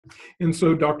And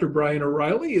so Dr. Brian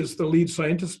O'Reilly is the lead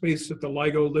scientist based at the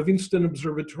LIGO Livingston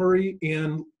Observatory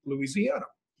in Louisiana.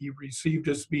 He received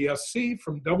his BSc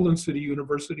from Dublin City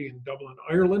University in Dublin,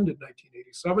 Ireland in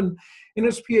 1987, and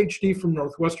his PhD from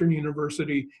Northwestern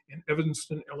University in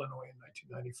Evanston, Illinois in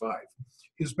 1995.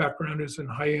 His background is in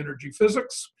high energy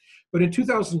physics, but in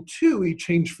 2002, he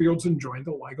changed fields and joined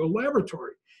the LIGO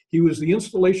laboratory. He was the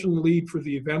installation lead for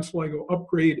the Advanced LIGO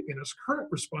upgrade, and his current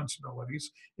responsibilities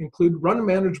include run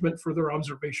management for their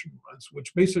observation runs,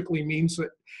 which basically means that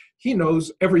he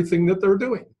knows everything that they're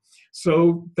doing.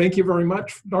 So thank you very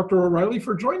much, Dr. O'Reilly,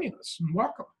 for joining us, and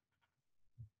welcome.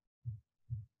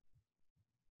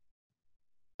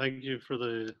 Thank you for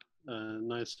the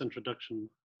nice introduction.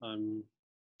 I'm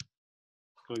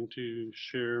going to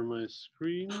share my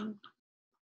screen.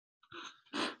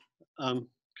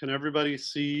 Can everybody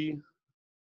see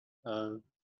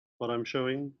what I'm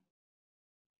showing?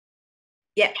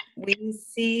 Yeah, we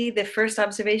see the first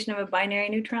observation of a binary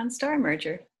neutron star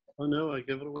merger. Oh no, I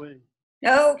give it away.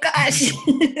 Oh gosh.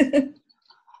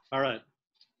 All right.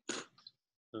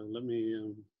 So let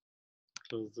me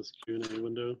close this Q&A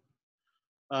window.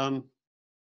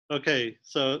 Okay,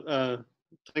 so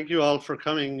thank you all for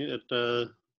coming.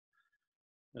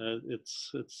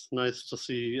 It's nice to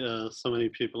see so many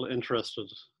people interested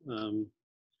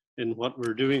in what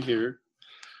we're doing here.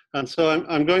 And so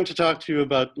I'm going to talk to you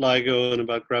about LIGO and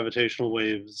about gravitational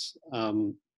waves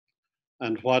and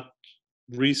what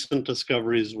recent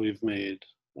discoveries we've made.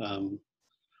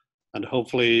 And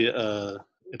hopefully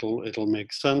it'll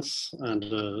make sense, and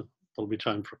there'll be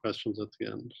time for questions at the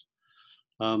end.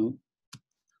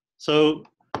 So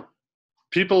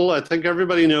people, I think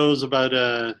everybody knows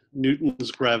about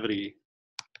Newton's gravity.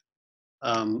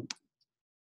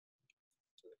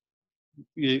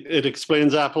 It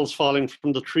explains apples falling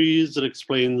from the trees. It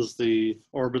explains the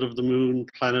orbit of the moon,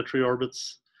 planetary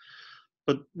orbits.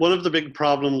 But one of the big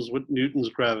problems with Newton's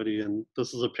gravity, and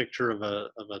this is a picture of a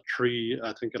tree,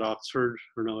 I think at Oxford,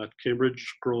 or no, at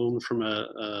Cambridge, grown from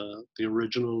the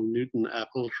original Newton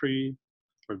apple tree,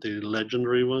 or the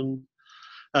legendary one.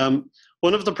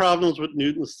 One of the problems with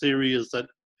Newton's theory is that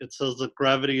it says that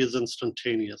gravity is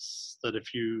instantaneous, that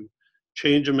if you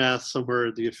change a mass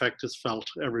somewhere, the effect is felt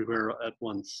everywhere at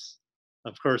once.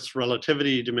 Of course,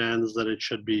 relativity demands that it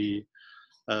should be,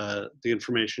 the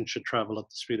information should travel at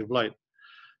the speed of light.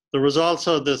 There was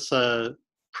also this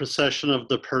precession of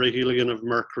the perihelion of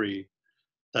Mercury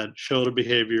that showed a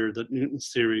behavior that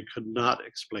Newton's theory could not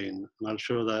explain, and I'll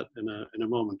show that in a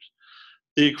moment.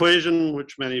 The equation,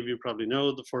 which many of you probably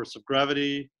know, the force of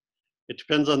gravity, it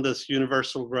depends on this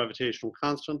universal gravitational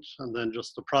constant, and then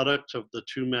just the product of the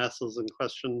two masses in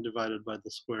question divided by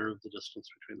the square of the distance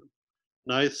between them.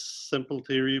 Nice, simple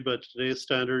theory, but today's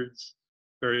standards,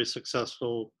 very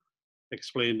successful,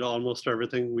 explained almost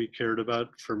everything we cared about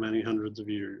for many hundreds of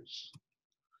years.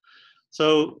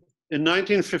 So in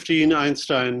 1915,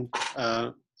 Einstein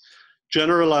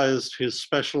generalized his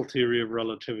special theory of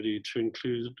relativity to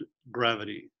include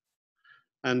gravity.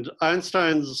 And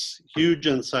Einstein's huge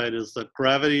insight is that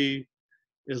gravity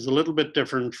is a little bit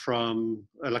different from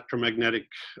electromagnetic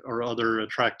or other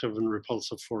attractive and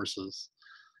repulsive forces.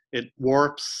 It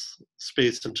warps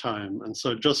space and time. And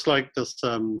so just like this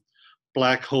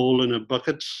black hole in a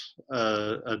bucket,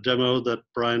 a demo that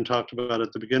Brian talked about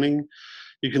at the beginning,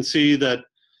 you can see that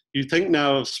you think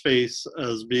now of space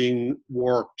as being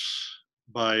warped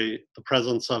by the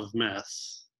presence of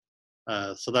mass.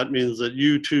 So that means that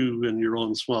you too, in your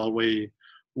own small way,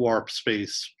 warp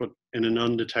space, but in an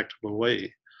undetectable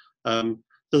way.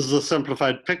 This is a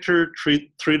simplified picture.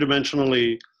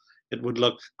 Three-dimensionally, it would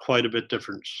look quite a bit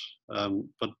different.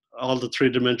 But all the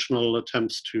three-dimensional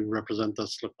attempts to represent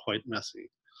this look quite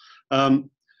messy.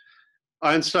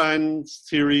 Einstein's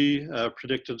theory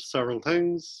predicted several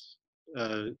things.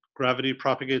 Gravity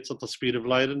propagates at the speed of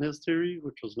light in his theory,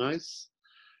 which was nice.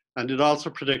 And it also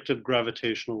predicted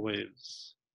gravitational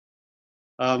waves.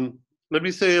 Let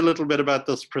me say a little bit about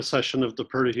this precession of the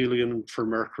perihelion for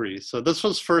Mercury. So this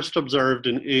was first observed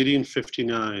in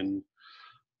 1859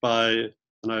 by,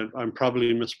 and I'm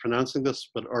probably mispronouncing this,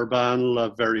 but Urbain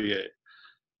Le Verrier.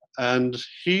 And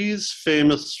he's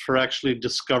famous for actually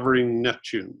discovering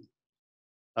Neptune.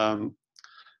 And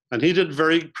he did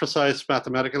very precise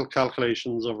mathematical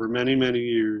calculations over many, many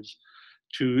years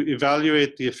to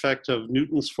evaluate the effect of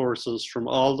Newton's forces from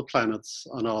all the planets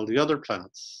on all the other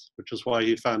planets, which is why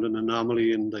he found an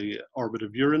anomaly in the orbit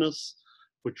of Uranus,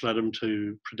 which led him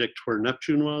to predict where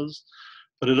Neptune was.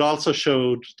 But it also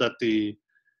showed that the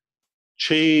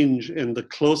change in the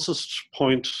closest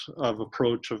point of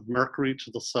approach of Mercury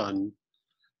to the sun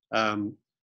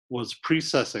was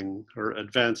precessing or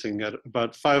advancing at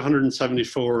about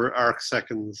 574 arc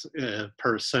seconds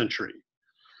per century.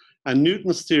 And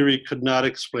Newton's theory could not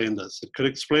explain this. It could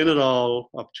explain it all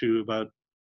up to about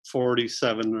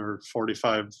 47 or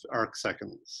 45 arc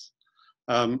seconds.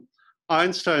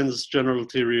 Einstein's general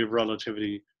theory of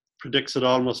relativity predicts it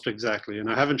almost exactly. And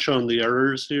I haven't shown the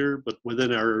errors here, but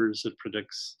within errors, it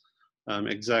predicts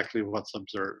exactly what's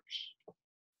observed.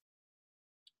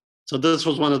 So this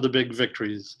was one of the big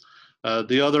victories.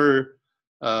 The other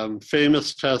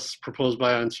famous tests proposed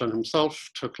by Einstein himself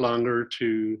took longer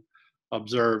to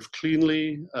observe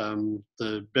cleanly.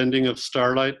 The bending of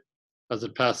starlight as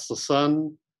it passed the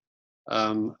sun,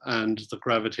 and the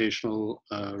gravitational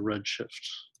redshift.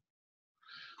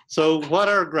 So what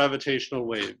are gravitational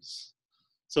waves?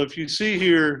 So if you see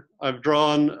here, I've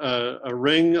drawn a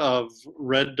ring of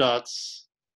red dots,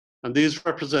 and these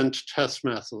represent test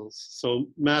masses. So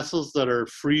masses that are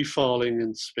free falling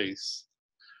in space.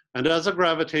 And as a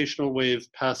gravitational wave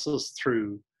passes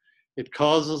through, it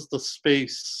causes the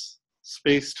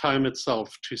space-time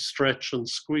itself to stretch and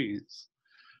squeeze.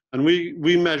 And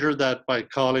we measure that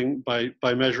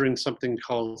by measuring something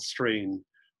called strain.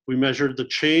 We measure the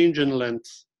change in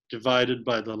length divided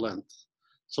by the length.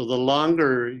 So the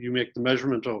longer you make the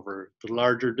measurement over, the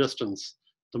larger distance,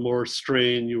 the more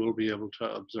strain you will be able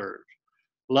to observe.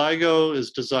 LIGO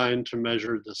is designed to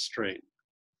measure the strain.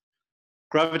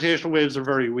 Gravitational waves are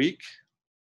very weak.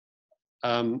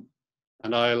 And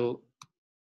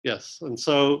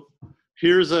so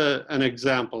here's an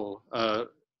example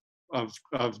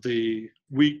of the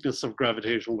weakness of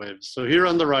gravitational waves. So here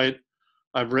on the right,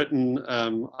 I've written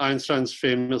Einstein's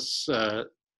famous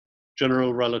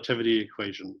general relativity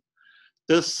equation.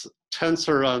 This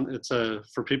tensor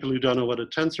for people who don't know what a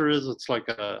tensor is, it's like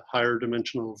a higher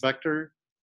dimensional vector,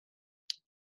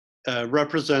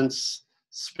 represents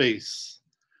space.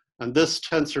 And this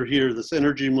tensor here, this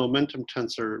energy momentum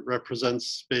tensor,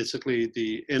 represents basically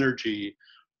the energy,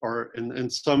 or in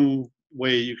some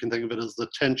way you can think of it as the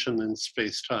tension in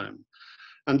space-time.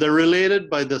 And they're related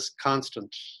by this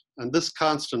constant. And this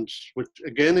constant, which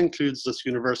again includes this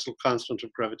universal constant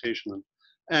of gravitation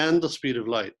and the speed of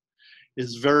light,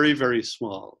 is very, very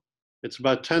small. It's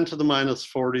about 10 to the minus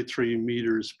 43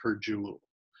 meters per joule.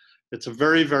 It's a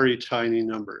very, very tiny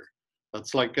number.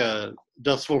 That's like a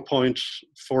decimal point,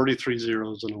 43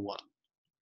 zeros and a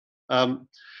 1.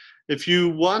 If you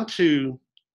want to,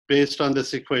 based on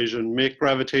this equation, make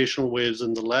gravitational waves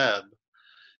in the lab,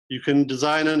 you can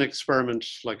design an experiment,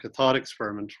 like a thought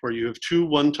experiment, where you have two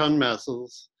one-ton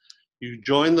masses, you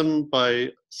join them by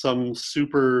some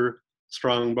super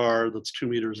strong bar that's 2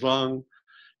 meters long,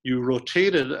 you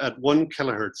rotate it at 1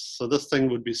 kilohertz. So this thing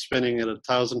would be spinning at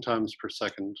 1,000 times per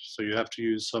second. So you have to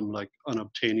use some like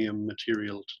unobtainium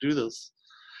material to do this.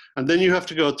 And then you have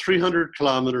to go 300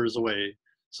 kilometers away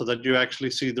so that you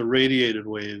actually see the radiated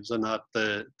waves and not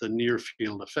the near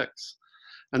field effects.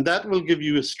 And that will give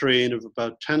you a strain of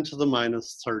about 10 to the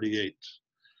minus 38.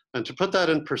 And to put that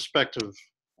in perspective,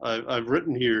 I've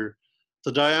written here,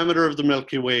 the diameter of the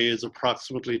Milky Way is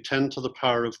approximately 10 to the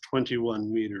power of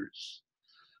 21 meters.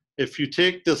 If you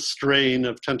take this strain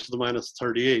of 10 to the minus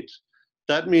 38,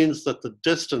 that means that the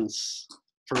distance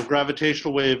for a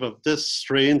gravitational wave of this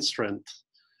strain strength,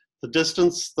 the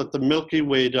distance that the Milky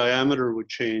Way diameter would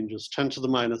change is 10 to the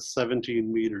minus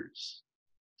 17 meters.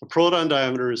 The proton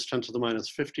diameter is 10 to the minus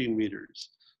 15 meters.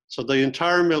 So the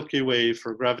entire Milky Way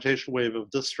for a gravitational wave of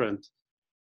this strength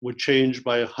would change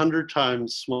by 100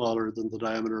 times smaller than the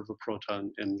diameter of a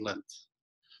proton in length.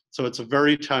 So it's a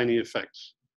very tiny effect.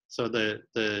 So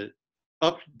the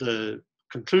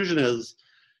conclusion is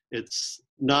it's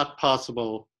not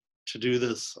possible to do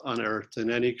this on Earth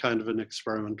in any kind of an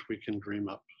experiment we can dream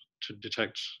up to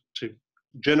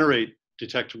generate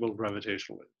detectable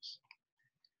gravitational waves.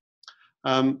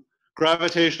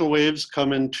 Gravitational waves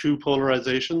come in two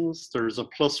polarizations. There's a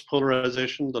plus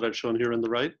polarization that I've shown here on the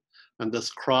right, and this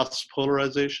cross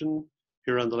polarization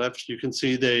here on the left. You can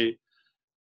see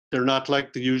they're not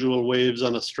like the usual waves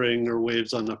on a string or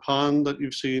waves on a pond that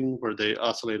you've seen where they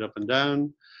oscillate up and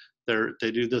down.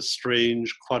 They do this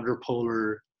strange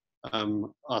quadrupolar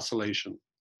oscillation.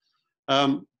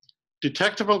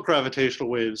 Detectable gravitational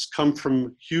waves come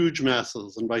from huge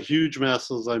masses, and by huge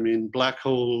masses I mean black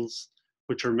holes,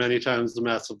 which are many times the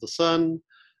mass of the sun,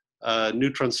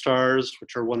 neutron stars,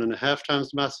 which are 1.5 times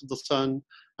the mass of the sun,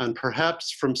 and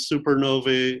perhaps from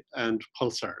supernovae and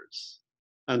pulsars.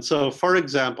 And so, for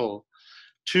example,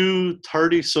 two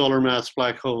 30 solar mass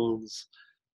black holes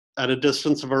at a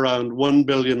distance of around 1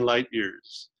 billion light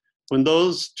years, when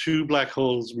those two black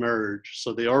holes merge,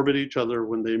 so they orbit each other,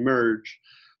 when they merge,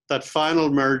 that final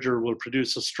merger will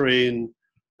produce a strain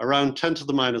around 10 to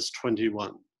the minus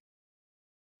 21.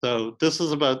 So this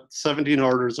is about 17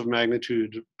 orders of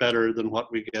magnitude better than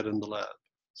what we get in the lab.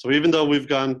 So even though we've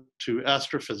gone to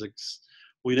astrophysics,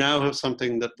 we now have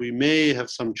something that we may have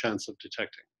some chance of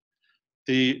detecting.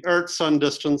 The Earth-Sun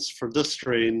distance for this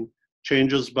strain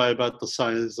changes by about the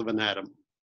size of an atom.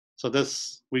 So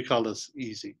this, we call this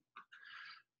easy,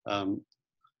 compared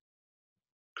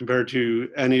to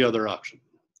any other option.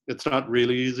 It's not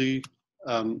really easy.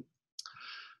 In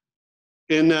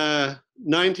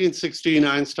 1916,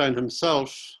 Einstein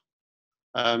himself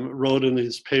wrote in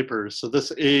his paper, so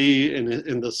this A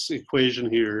in this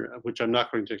equation here, which I'm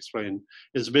not going to explain,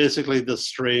 is basically the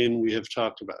strain we have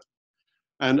talked about.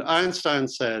 And Einstein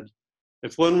said,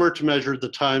 if one were to measure the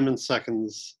time in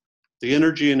seconds, the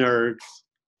energy in Earth,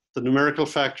 the numerical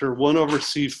factor 1 over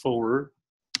C4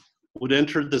 would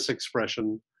enter this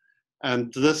expression,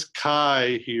 and this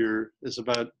chi here is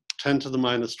about 10 to the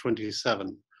minus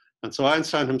 27. And so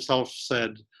Einstein himself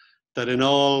said that in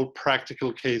all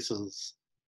practical cases,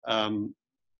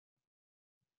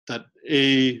 that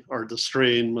A, or the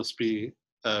strain, must be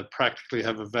practically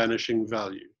have a vanishing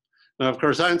value. Now, of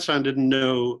course, Einstein didn't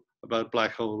know about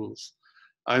black holes.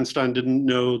 Einstein didn't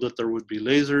know that there would be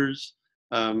lasers.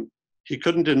 He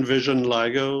couldn't envision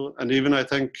LIGO, and even I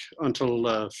think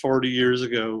until 40 years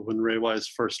ago, when Ray Weiss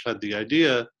first had the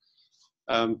idea,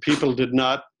 people did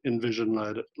not envision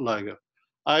LIGO.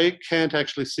 I can't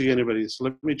actually see anybody, so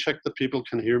let me check that people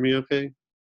can hear me okay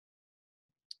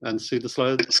and see the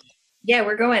slides. Yeah,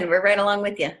 we're going. We're right along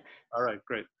with you. All right,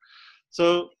 great.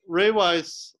 So Ray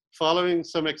Weiss, following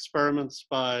some experiments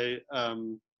by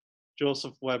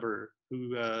Joseph Weber,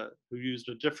 who used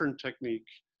a different technique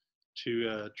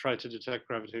to try to detect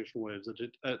gravitational waves,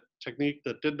 a technique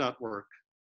that did not work.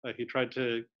 He tried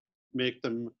to make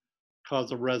them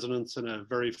cause a resonance in a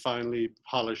very finely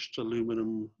polished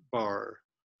aluminum bar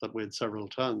that weighed several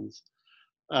tons.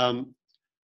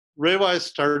 Ray Weiss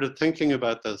started thinking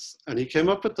about this, and he came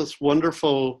up with this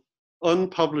wonderful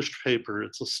unpublished paper.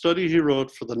 It's a study he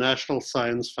wrote for the National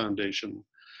Science Foundation,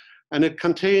 and it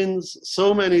contains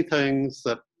so many things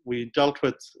that we dealt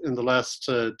with in the last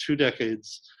 2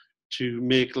 decades to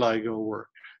make LIGO work.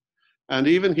 And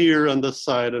even here on this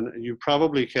side, and you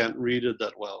probably can't read it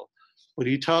that well, but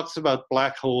he talks about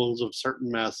black holes of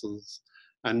certain masses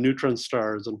and neutron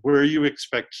stars and where you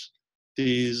expect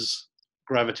these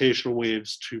gravitational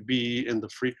waves to be in the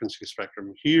frequency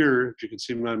spectrum. Here, if you can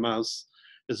see my mouse,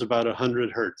 is about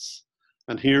 100 hertz.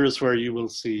 And here is where you will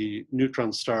see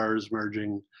neutron stars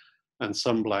merging and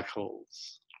some black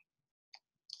holes.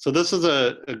 So this is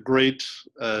a great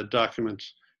document.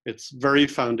 It's very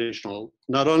foundational.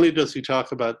 Not only does he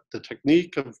talk about the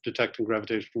technique of detecting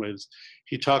gravitational waves,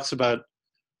 he talks about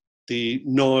the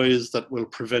noise that will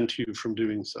prevent you from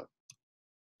doing so.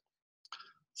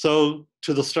 So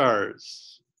to the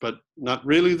stars, but not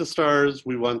really the stars.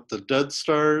 We want the dead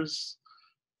stars,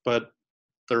 but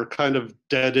they're kind of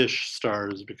deadish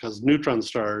stars because neutron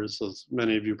stars, as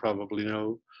many of you probably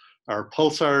know, are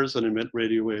pulsars and emit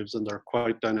radio waves, and they're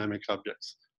quite dynamic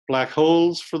objects. Black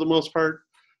holes, for the most part,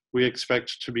 we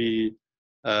expect to be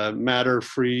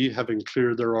matter-free, having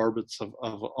cleared their orbits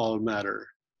of all matter,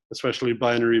 especially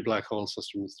binary black hole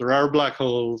systems. There are black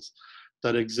holes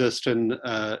that exist in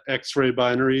X-ray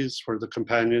binaries where the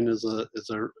companion is a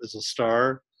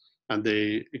star, and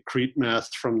they accrete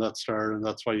mass from that star, and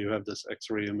that's why you have this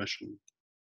X-ray emission.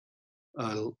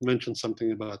 I'll mention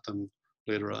something about them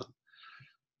later on.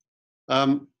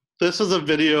 This is a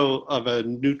video of a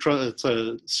neutron, it's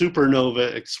a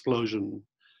supernova explosion.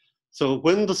 So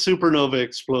when the supernova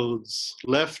explodes,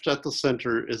 left at the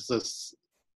center is this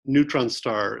neutron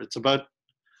star. It's about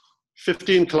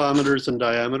 15 kilometers in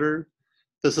diameter.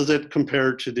 This is it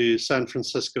compared to the San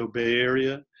Francisco Bay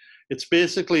Area. It's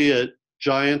basically a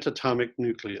giant atomic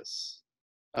nucleus.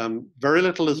 Very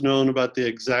little is known about the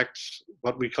exact,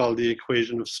 what we call the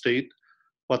equation of state,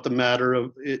 what the matter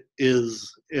of it is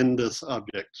in this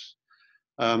object.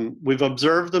 We've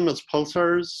observed them as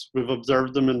pulsars. We've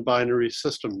observed them in binary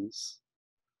systems.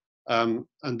 And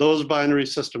those binary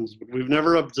systems, but we've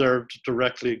never observed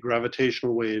directly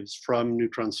gravitational waves from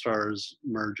neutron stars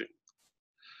merging.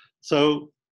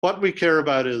 So what we care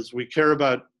about is we care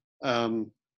about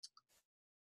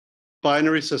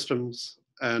binary systems.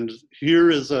 And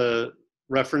here is a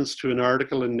reference to an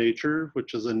article in Nature,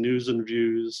 which is a News and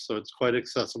Views, so it's quite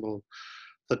accessible,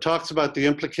 that talks about the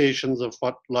implications of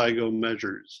what LIGO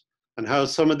measures and how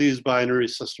some of these binary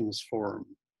systems form.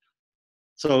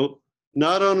 So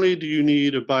not only do you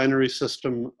need a binary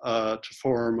system to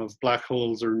form of black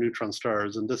holes or neutron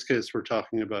stars, in this case we're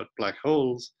talking about black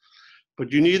holes,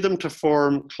 but you need them to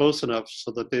form close enough so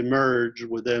that they merge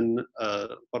within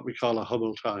what we call a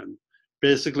Hubble time,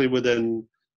 basically within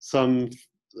some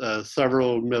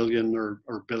several million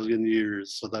or billion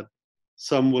years, so that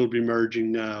some will be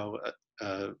merging now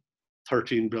at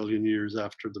 13 billion years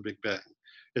after the Big Bang.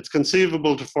 It's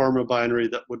conceivable to form a binary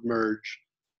that would merge,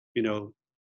 you know,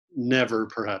 never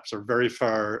perhaps, or very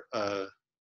far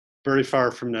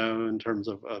from now in terms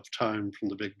of time from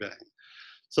the Big Bang.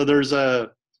 So there's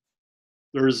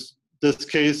this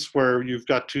case where you've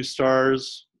got two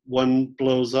stars, one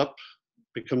blows up,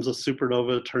 becomes a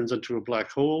supernova, turns into a black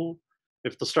hole.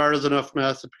 If the star has enough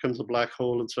mass, it becomes a black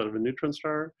hole instead of a neutron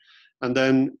star. And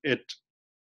then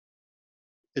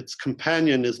its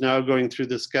companion is now going through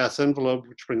this gas envelope,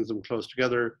 which brings them close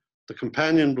together. The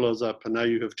companion blows up, and now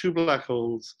you have two black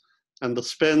holes, and the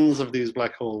spins of these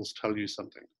black holes tell you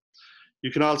something. You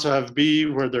can also have B,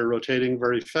 where they're rotating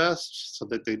very fast so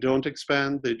that they don't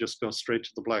expand. They just go straight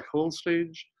to the black hole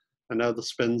stage. And now the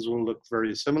spins will look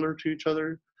very similar to each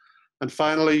other. And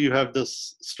finally, you have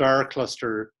this star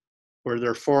cluster where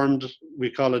they're formed, we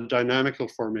call it dynamical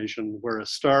formation, where a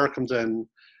star comes in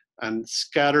and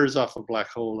scatters off a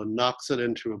black hole and knocks it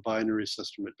into a binary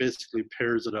system. It basically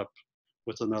pairs it up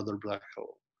with another black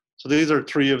hole. So these are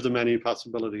three of the many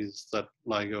possibilities that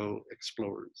LIGO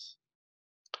explores.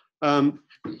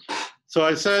 So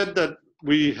I said that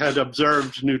we had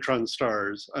observed neutron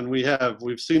stars, and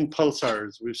we've seen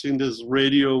pulsars, we've seen these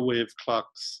radio wave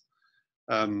clocks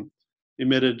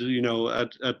emitted, you know,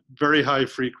 at very high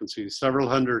frequencies, several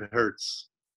hundred hertz,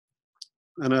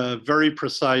 and a very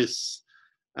precise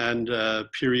and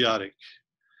periodic.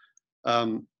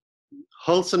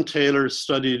 Hulse and Taylor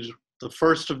studied the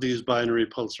first of these binary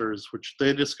pulsars, which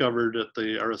they discovered at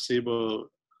the Arecibo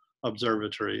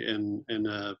Observatory in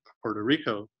Puerto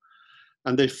Rico.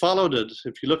 And they followed it.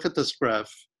 If you look at this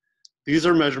graph, these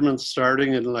are measurements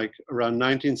starting in like around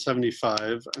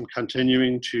 1975 and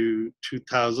continuing to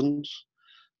 2000.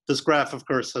 This graph, of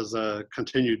course, has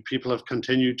continued. People have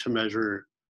continued to measure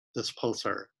this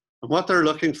pulsar. And what they're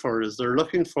looking for is they're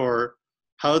looking for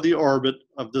how the orbit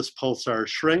of this pulsar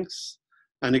shrinks,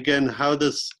 and again, how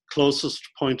this closest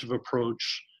point of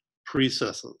approach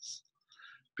precesses,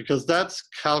 because that's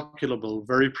calculable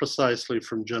very precisely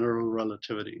from general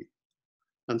relativity.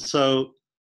 And so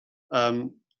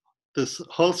this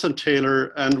Hulse and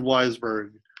Taylor and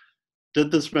Weisberg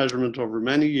did this measurement over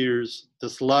many years.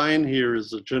 This line here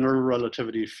is a general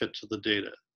relativity fit to the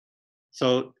data.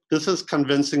 So this is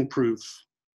convincing proof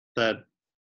that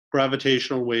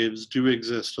gravitational waves do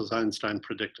exist as Einstein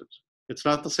predicted. It's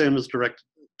not the same as direct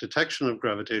detection of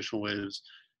gravitational waves,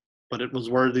 but it was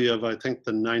worthy of, I think,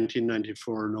 the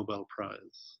 1994 Nobel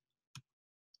Prize.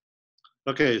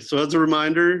 Okay, so as a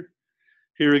reminder,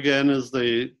 here again is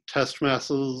the test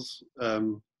masses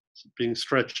being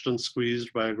stretched and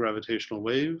squeezed by a gravitational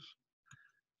wave.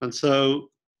 And so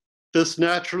this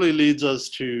naturally leads us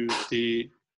to the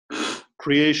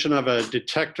creation of a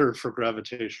detector for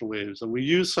gravitational waves. And we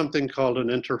use something called an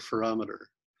interferometer.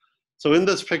 So in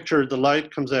this picture, the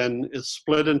light comes in, is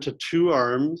split into two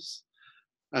arms,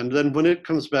 and then when it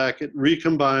comes back, it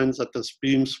recombines at this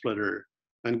beam splitter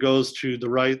and goes to the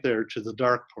right there to the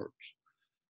dark port.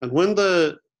 And when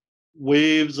the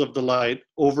waves of the light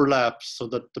overlap so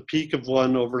that the peak of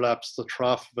one overlaps the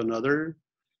trough of another,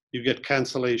 you get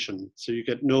cancellation. So you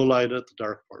get no light at the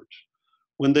dark port.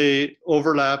 When they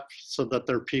overlap so that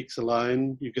their peaks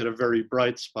align, you get a very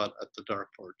bright spot at the dark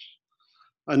port.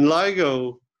 On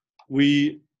LIGO,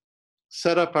 we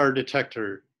set up our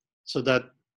detector so that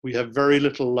we have very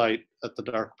little light at the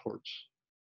dark port.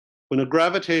 When a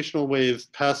gravitational wave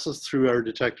passes through our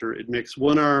detector, it makes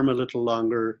one arm a little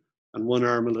longer and one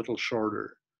arm a little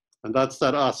shorter. And that's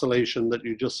that oscillation that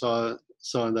you just saw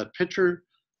in that picture.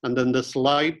 And then this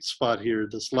light spot here,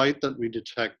 this light that we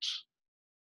detect,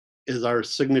 is our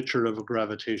signature of a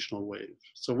gravitational wave.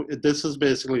 So this is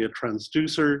basically a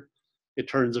transducer. It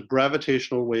turns a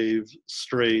gravitational wave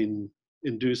strain,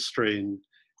 induced strain,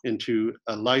 into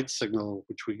a light signal,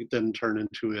 which we then turn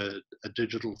into a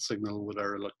digital signal with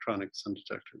our electronics and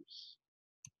detectors.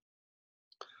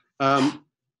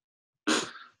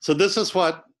 So this is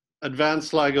what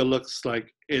advanced LIGO looks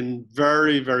like in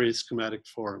very, very schematic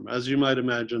form. As you might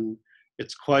imagine,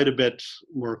 it's quite a bit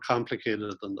more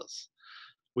complicated than this.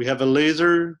 We have a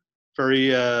laser, very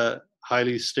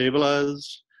highly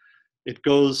stabilized. It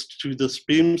goes to this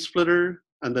beam splitter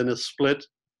and then is split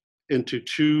into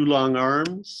two long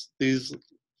arms, these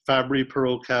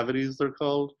Fabry-Perot cavities, they're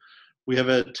called. We have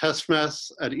a test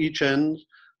mass at each end.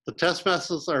 The test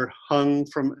masses are hung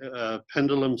from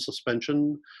pendulum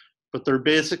suspension, but they're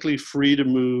basically free to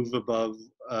move above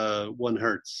 1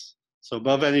 hertz. So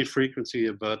above any frequency,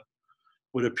 but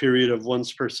with a period of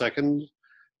once per second,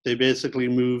 they basically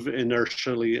move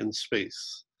inertially in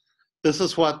space. This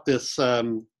is what this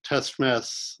test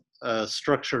mass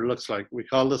structure looks like. We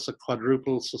call this a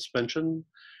quadruple suspension.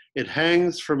 It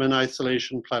hangs from an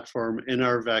isolation platform in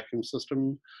our vacuum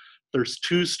system. There's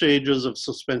 2 stages of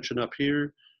suspension up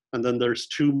here, and then there's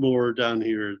 2 more down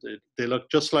here. They look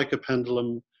just like a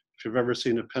pendulum. If you've ever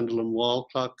seen a pendulum wall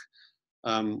clock,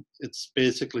 it's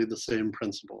basically the same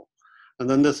principle. And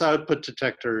then this output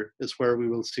detector is where we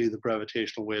will see the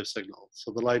gravitational wave signal.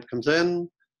 So the light comes in,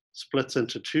 splits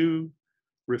into 2,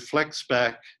 reflects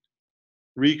back,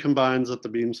 recombines at the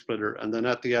beam splitter, and then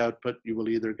at the output, you will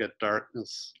either get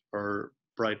darkness or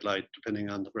bright light, depending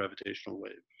on the gravitational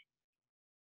wave.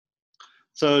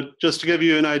 So just to give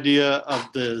you an idea of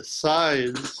the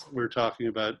size we're talking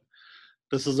about,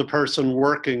 this is a person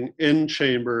working in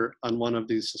chamber on one of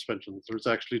these suspensions. There's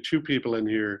actually 2 people in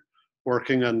here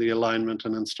working on the alignment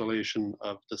and installation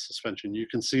of the suspension. You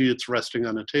can see it's resting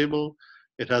on a table.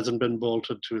 It hasn't been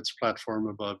bolted to its platform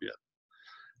above yet.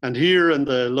 And here in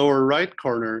the lower right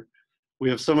corner, we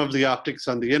have some of the optics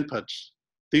on the input.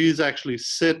 These actually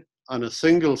sit on a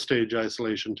single stage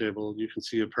isolation table. You can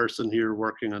see a person here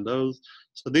working on those.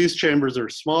 So these chambers are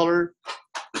smaller,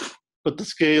 but the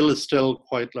scale is still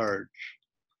quite large.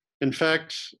 In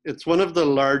fact, it's one of the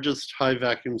largest high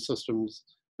vacuum systems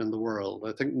in the world.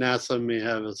 I think NASA may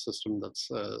have a system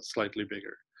that's slightly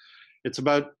bigger. It's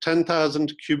about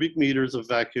 10,000 cubic meters of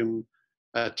vacuum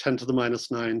at 10 to the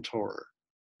minus 9 torr.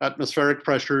 Atmospheric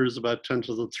pressure is about 10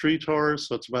 to the 3 torr,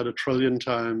 so it's about 1 trillion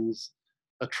times,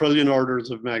 1 trillion orders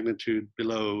of magnitude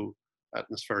below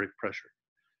atmospheric pressure.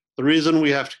 The reason we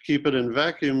have to keep it in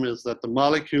vacuum is that the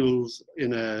molecules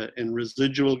in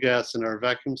residual gas in our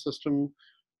vacuum system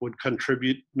would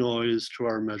contribute noise to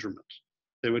our measurement.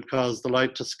 They would cause the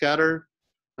light to scatter,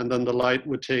 and then the light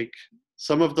would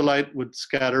some of the light would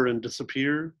scatter and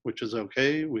disappear, which is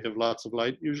okay. We have lots of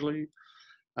light usually.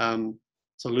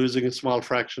 So losing a small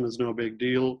fraction is no big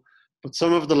deal. But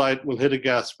some of the light will hit a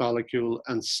gas molecule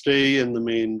and stay in the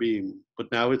main beam.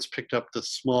 But now it's picked up this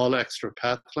small extra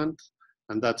path length,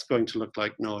 and that's going to look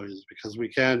like noise because we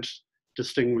can't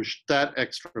distinguish that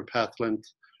extra path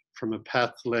length from a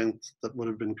path length that would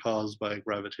have been caused by a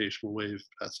gravitational wave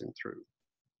passing through.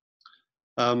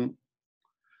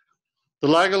 The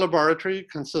LIGO laboratory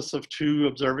consists of 2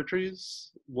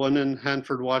 observatories, one in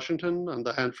Hanford, Washington, on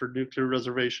the Hanford Nuclear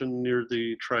Reservation near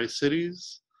the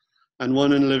Tri-Cities, and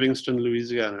one in Livingston,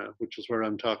 Louisiana, which is where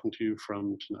I'm talking to you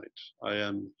from tonight. I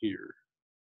am here.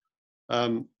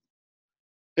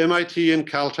 MIT and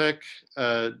Caltech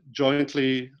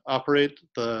jointly operate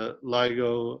the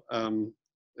LIGO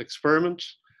experiment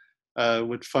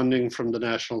with funding from the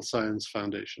National Science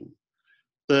Foundation.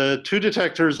 The 2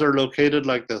 detectors are located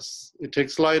like this. It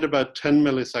takes light about 10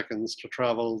 milliseconds to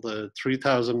travel the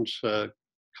 3,000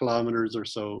 kilometers or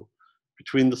so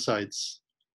between the sites.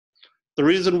 The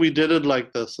reason we did it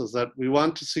like this is that we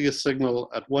want to see a signal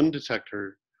at one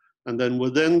detector, and then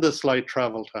within this light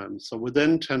travel time, so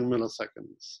within 10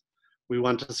 milliseconds, we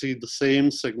want to see the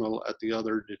same signal at the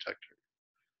other detector.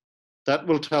 That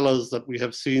will tell us that we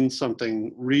have seen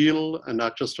something real and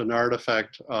not just an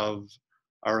artifact of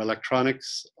our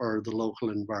electronics or the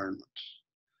local environment.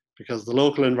 Because the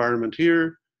local environment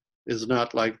here is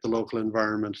not like the local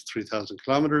environment 3,000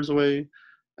 kilometers away,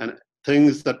 and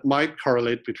things that might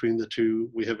correlate between the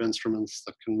 2, we have instruments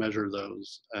that can measure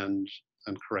those and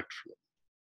correct for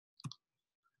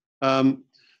them.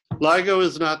 LIGO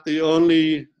is not the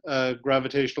only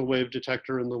gravitational wave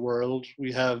detector in the world.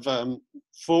 We have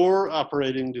 4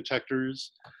 operating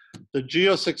detectors. The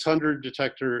GEO 600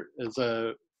 detector is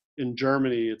in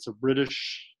Germany. It's a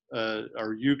British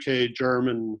or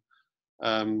UK-German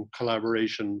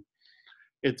collaboration.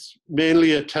 It's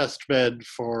mainly a test bed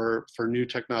for new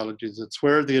technologies. It's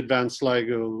where the advanced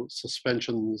LIGO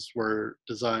suspensions were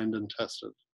designed and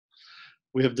tested.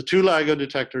 We have the 2 LIGO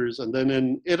detectors, and then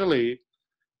in Italy,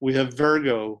 we have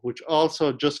Virgo, which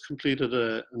also just completed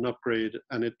an upgrade,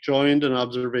 and it joined an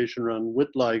observation run with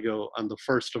LIGO on the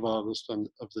 1st of August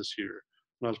of this year.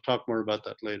 And I'll talk more about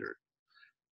that later.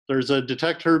 There's a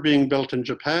detector being built in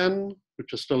Japan,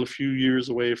 which is still a few years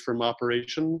away from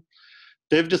operation.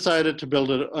 They've decided to build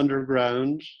it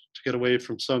underground to get away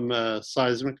from some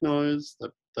seismic noise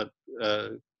that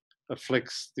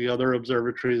afflicts the other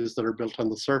observatories that are built on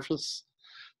the surface.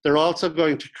 They're also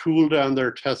going to cool down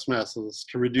their test masses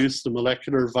to reduce the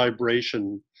molecular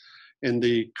vibration in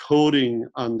the coating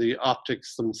on the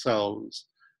optics themselves.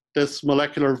 This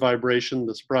molecular vibration,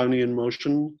 this Brownian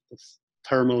motion, this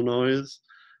thermal noise,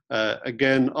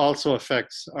 again, also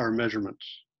affects our measurement.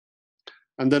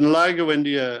 And then LIGO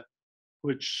India,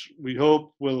 which we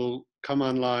hope will come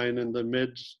online in the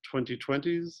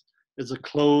mid-2020s, is a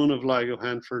clone of LIGO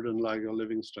Hanford and LIGO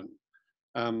Livingston.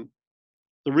 The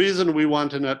reason we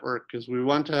want a network is we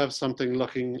want to have something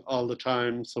looking all the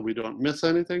time so we don't miss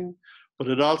anything, but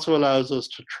it also allows us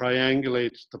to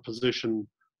triangulate the position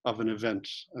of an event,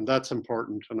 and that's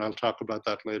important, and I'll talk about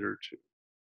that later too.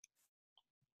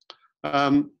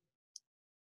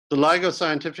 The LIGO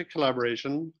scientific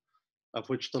collaboration, of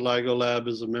which the LIGO lab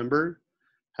is a member,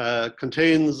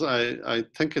 contains, I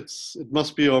think it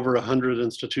must be over 100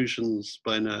 institutions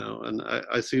by now, and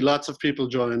I see lots of people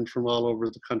join from all over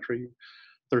the country.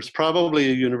 There's probably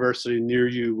a university near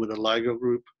you with a LIGO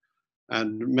group,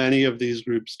 and many of these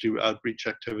groups do outreach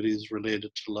activities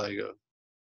related to LIGO.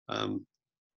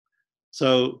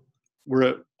 So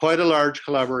we're quite a large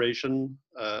collaboration.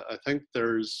 I think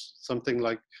there's something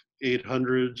like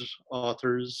 800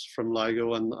 authors from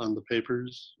LIGO on the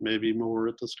papers, maybe more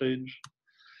at this stage.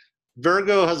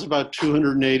 Virgo has about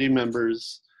 280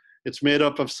 members. It's made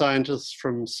up of scientists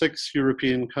from 6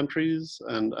 European countries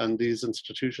and these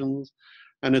institutions.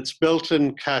 And it's built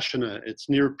in Cascina. It's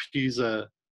near Pisa,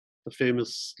 the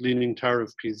famous Leaning Tower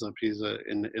of Pisa, Pisa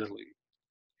in Italy.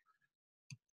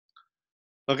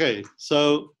 Okay,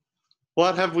 so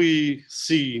what have we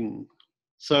seen?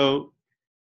 So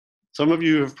some of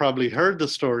you have probably heard the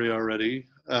story already,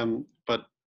 but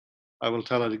I will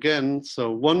tell it again.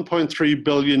 So 1.3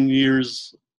 billion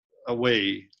years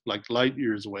away, like light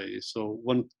years away, so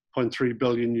 1.3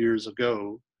 billion years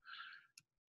ago,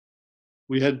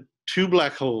 we had 2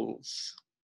 black holes.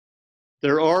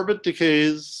 Their orbit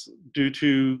decays due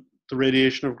to the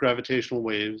radiation of gravitational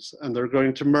waves, and they're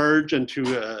going to merge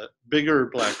into a bigger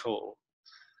black hole.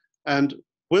 And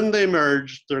when they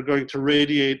merge, they're going to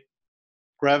radiate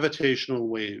gravitational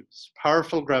waves,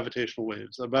 powerful gravitational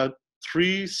waves. About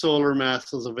 3 solar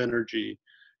masses of energy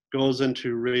goes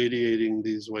into radiating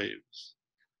these waves.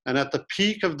 And at the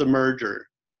peak of the merger,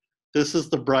 this is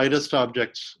the brightest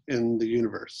object in the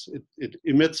universe. It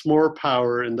emits more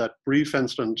power in that brief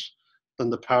instant than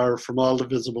the power from all the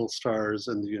visible stars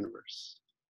in the universe.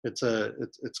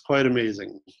 It's quite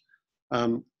amazing.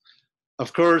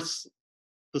 Of course,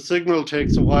 the signal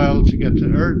takes a while to get to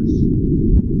Earth.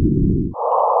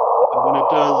 And when it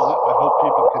does, I hope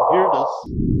people can hear this.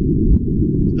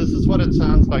 This is what it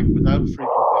sounds like without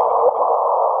frequency.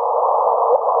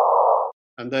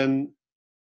 And then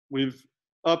we've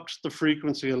upped the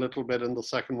frequency a little bit in the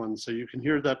second one, so you can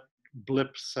hear that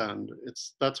blip sound.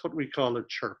 That's what we call a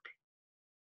chirp.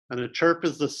 And a chirp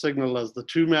is the signal as the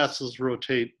 2 masses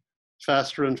rotate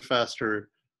faster and faster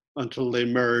until they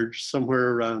merge somewhere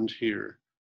around here.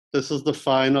 This is the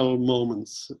final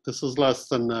moments. This is less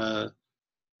than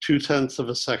 0.2 of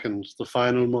a second, the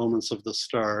final moments of the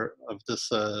star, of this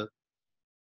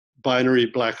binary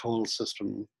black hole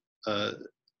system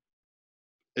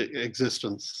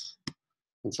existence.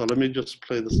 And so let me just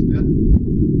play this again.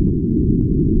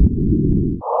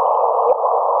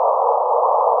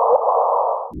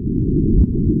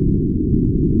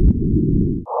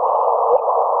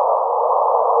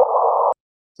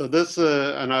 So this,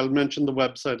 and I'll mention the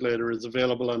website later, is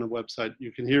available on a website.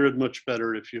 You can hear it much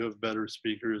better if you have better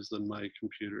speakers than my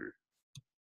computer,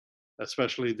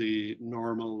 especially the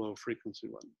normal low frequency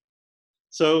one.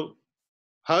 So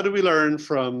how do we learn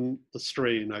from the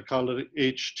strain? I call it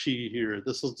HT here.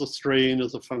 This is the strain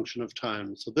as a function of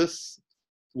time. So this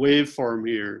waveform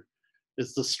here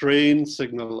is the strain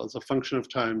signal as a function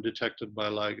of time detected by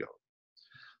LIGO.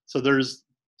 So there's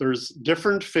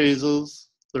different phases.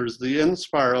 There's the in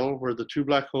spiral, where the 2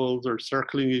 black holes are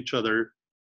circling each other,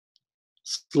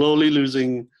 slowly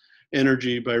losing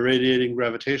energy by radiating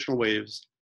gravitational waves,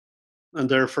 and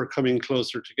therefore coming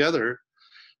closer together.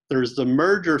 There's the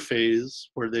merger phase,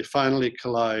 where they finally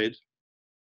collide.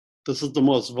 This is the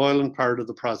most violent part of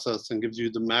the process and gives you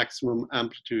the maximum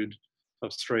amplitude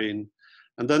of strain.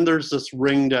 And then there's this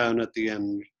ring down at the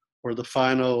end, where the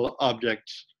final object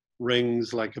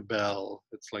rings like a bell.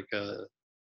 It's like a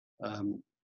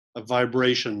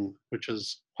vibration, which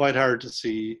is quite hard to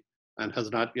see and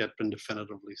has not yet been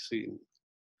definitively seen.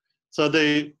 So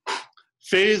the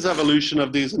phase evolution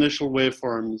of these initial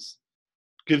waveforms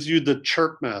gives you the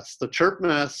chirp mass. The chirp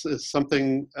mass is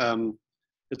something,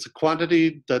 it's a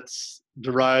quantity that's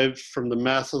derived from the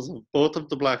masses of both of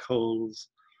the black holes,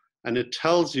 and it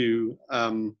tells you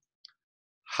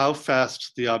how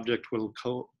fast the object will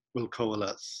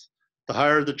coalesce. The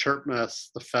higher the chirp mass,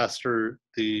 the faster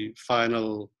the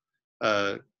final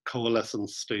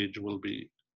coalescence stage will be.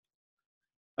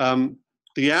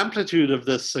 The amplitude of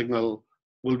this signal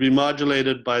will be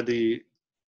modulated by the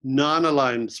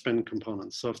non-aligned spin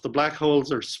components. So if the black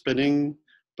holes are spinning,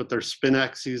 but their spin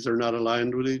axes are not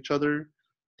aligned with each other,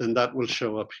 then that will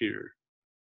show up here.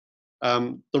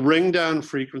 The ring down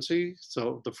frequency,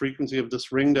 so the frequency of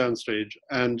this ring down stage,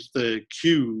 and the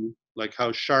Q, like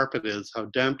how sharp it is, how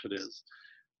damped it is,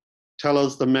 tell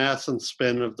us the mass and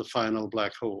spin of the final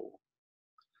black hole.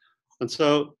 And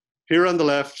so here on the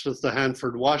left is the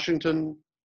Hanford-Washington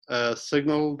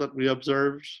signal that we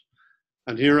observed.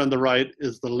 And here on the right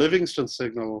is the Livingston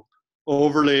signal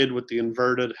overlaid with the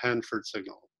inverted Hanford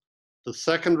signal. The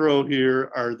second row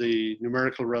here are the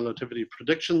numerical relativity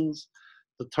predictions.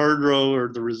 The third row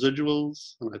are the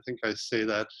residuals, and I think I say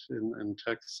that in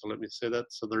text, so let me say that.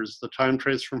 So there's the time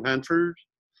trace from Hanford.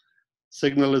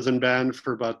 Signal is in band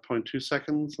for about 0.2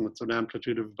 seconds, and it's an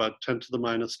amplitude of about 10 to the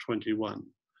minus 21.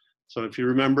 So if you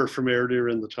remember from earlier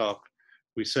in the talk,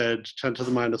 we said 10 to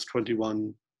the minus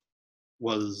 21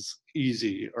 was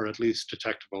easy, or at least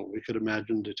detectable. We could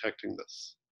imagine detecting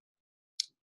this.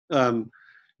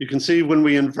 You can see when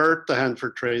we invert the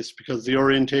Hanford trace, because the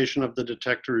orientation of the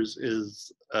detectors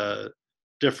is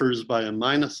differs by a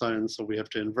minus sign, so we have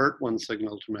to invert one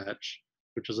signal to match,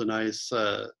 which is a nice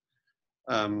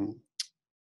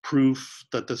proof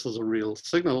that this is a real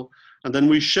signal. And then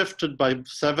we shifted by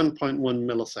 7.1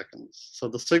 milliseconds. So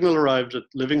the signal arrived at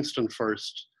Livingston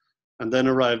first, and then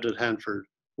arrived at Hanford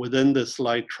within this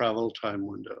light travel time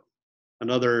window.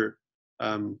 Another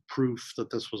proof that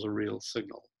this was a real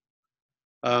signal.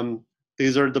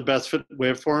 These are the best fit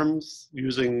waveforms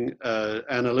using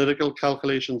analytical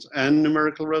calculations and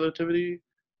numerical relativity.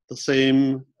 The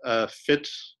same fit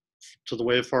to the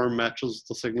waveform matches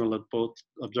the signal at both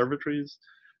observatories.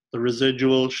 The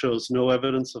residual shows no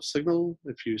evidence of signal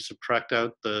if you subtract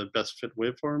out the best fit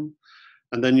waveform.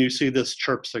 And then you see this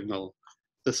chirp signal.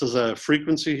 This is a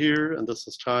frequency here, and this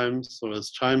is time. So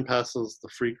as time passes, the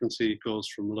frequency goes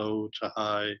from low to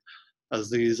high as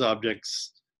these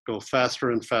objects go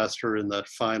faster and faster in that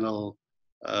final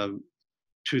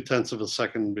 0.2 of a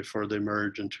second before they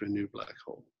merge into a new black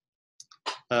hole.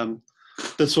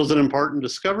 This was an important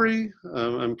discovery.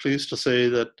 I'm pleased to say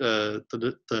that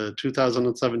the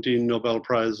 2017 Nobel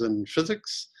Prize in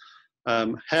Physics,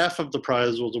 half of the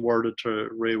prize was awarded to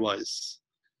Ray Weiss,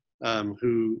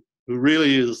 who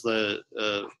really is the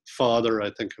father,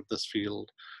 I think, of this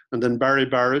field. And then Barry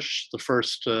Barish, the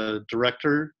first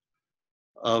director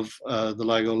of the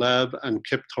LIGO lab, and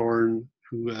Kip Thorne,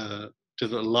 who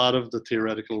did a lot of the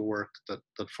theoretical work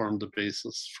that formed the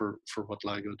basis for what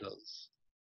LIGO does.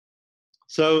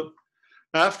 So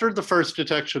after the first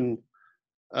detection,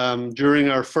 during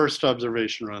our first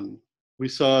observation run, we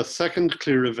saw a second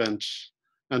clear event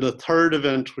and a third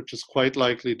event, which is quite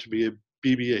likely to be a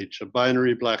BBH, a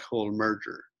binary black hole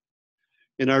merger.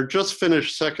 In our just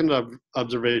finished second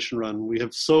observation run, we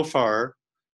have so far,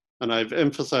 and I've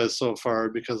emphasized so far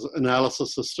because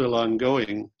analysis is still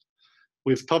ongoing,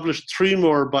 we've published 3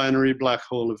 more binary black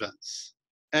hole events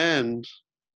and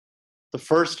the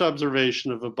first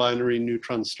observation of a binary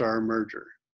neutron star merger.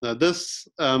 Now this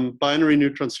binary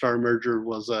neutron star merger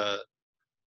was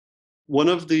one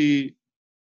of the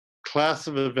class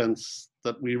of events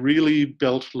that we really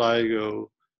built LIGO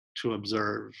to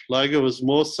observe. LIGO is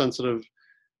most sensitive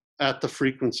at the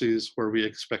frequencies where we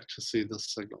expect to see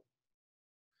this signal.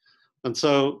 And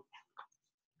so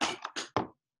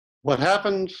what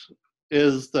happened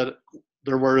is that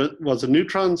there was a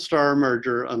neutron star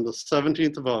merger on the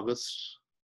 17th of August,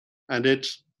 and it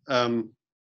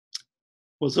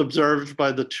was observed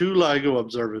by the 2 LIGO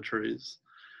observatories,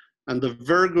 and the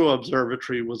Virgo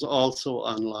observatory was also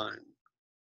online.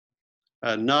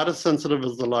 Not as sensitive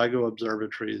as the LIGO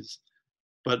observatories,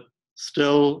 but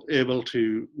still able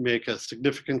to make a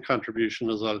significant contribution,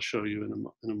 as I'll show you in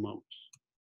a moment.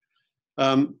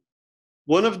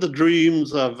 One of the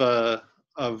dreams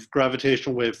of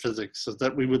gravitational wave physics is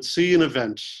that we would see an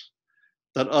event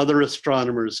that other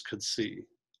astronomers could see.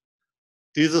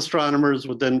 These astronomers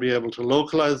would then be able to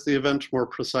localize the event more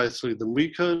precisely than we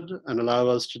could and allow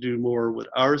us to do more with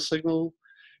our signal.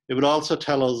 It would also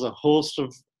tell us a host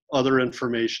of other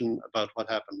information about what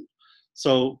happened.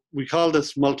 So we call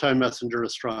this multi-messenger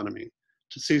astronomy,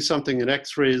 to see something in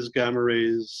X-rays, gamma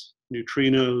rays,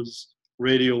 neutrinos,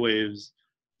 radio waves,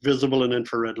 visible and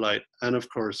infrared light, and of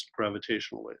course,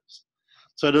 gravitational waves.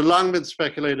 So it had long been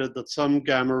speculated that some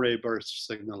gamma ray burst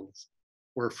signals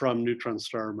were from neutron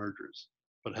star mergers,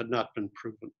 but had not been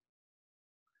proven.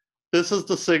 This is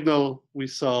the signal we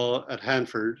saw at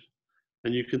Hanford,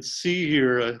 and you can see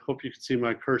here, I hope you can see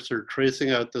my cursor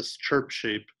tracing out this chirp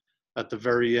shape at the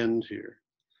very end here.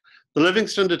 The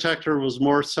Livingston detector was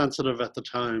more sensitive at the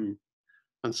time,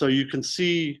 And so you can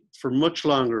see for much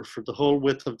longer, for the whole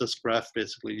width of this graph,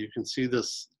 basically, you can see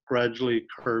this gradually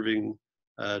curving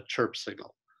chirp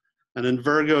signal. And in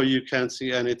Virgo, you can't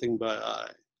see anything by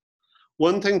eye.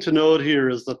 One thing to note here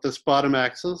is that this bottom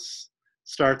axis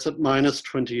starts at minus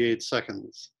 28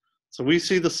 seconds. So we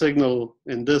see the signal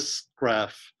in this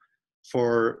graph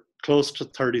for close to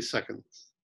 30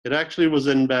 seconds. It actually was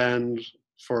in band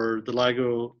for the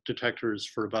LIGO detectors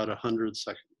for about 100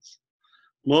 seconds.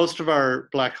 Most of our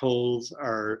black holes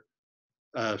are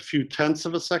a few tenths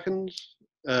of a second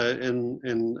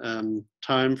in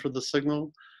time for the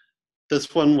signal.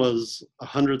 This one was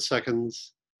 100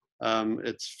 seconds.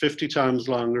 It's 50 times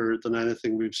longer than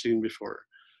anything we've seen before.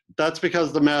 That's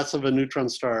because the mass of a neutron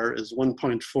star is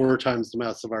 1.4 times the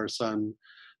mass of our sun.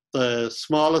 The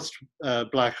smallest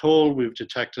black hole we've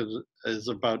detected is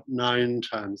about 9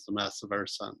 times the mass of our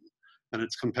sun, and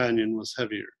its companion was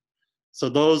heavier. So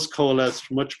those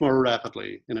coalesced much more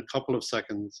rapidly in a couple of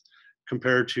seconds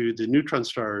compared to the neutron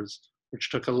stars, which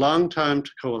took a long time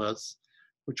to coalesce,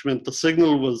 which meant the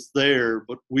signal was there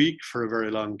but weak for a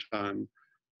very long time.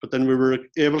 But then we were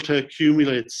able to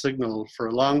accumulate signal for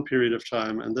a long period of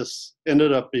time, and this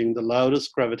ended up being the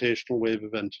loudest gravitational wave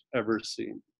event ever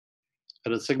seen,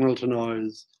 at a signal to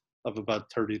noise of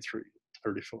about 33,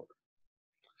 34.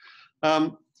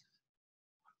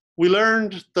 We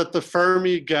learned that the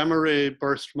Fermi Gamma Ray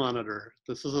Burst Monitor,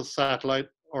 this is a satellite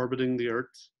orbiting the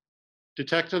Earth,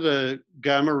 detected a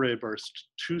gamma ray burst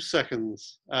 2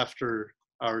 seconds after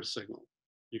our signal.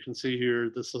 You can see here,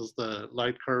 this is the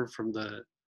light curve from the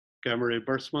Gamma Ray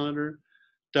Burst Monitor.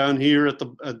 Down here at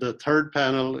the third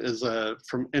panel is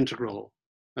from Integral,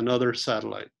 another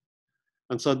satellite.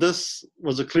 And so this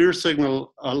was a clear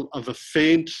signal of a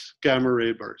faint gamma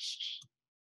ray burst.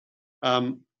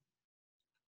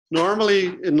 Normally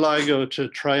in LIGO, to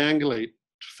triangulate,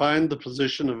 to find the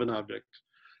position of an object,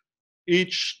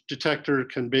 each detector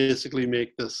can basically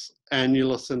make this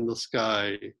annulus in the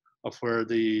sky of where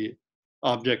the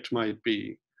object might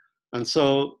be. And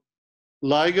so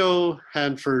LIGO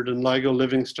Hanford and LIGO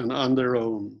Livingston on their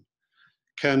own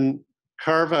can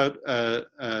carve out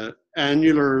an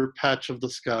annular patch of the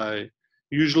sky.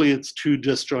 Usually it's 2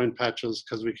 disjoint patches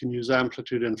because we can use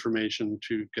amplitude information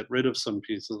to get rid of some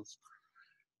pieces.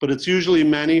 But it's usually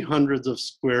many hundreds of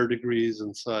square degrees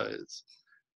in size.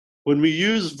 When we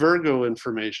use Virgo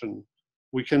information,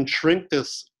 we can shrink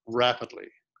this rapidly.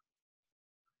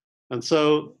 And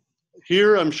so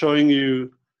here I'm showing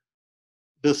you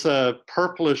this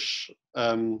purplish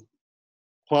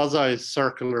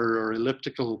quasi-circular or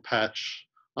elliptical patch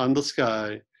on the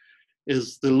sky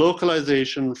is the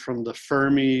localization from the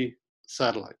Fermi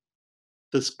satellite.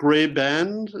 This gray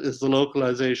band is the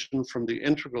localization from the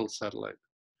Integral satellite.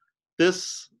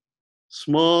 This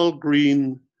small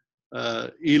green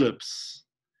ellipse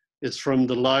is from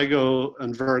the LIGO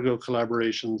and Virgo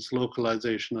collaboration's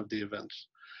localization of the event.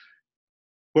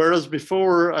 Whereas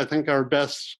before, I think our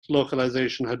best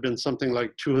localization had been something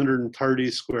like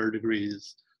 230 square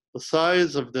degrees. The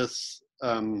size of this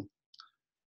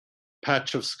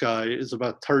patch of sky is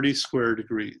about 30 square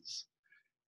degrees.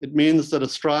 It means that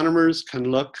astronomers can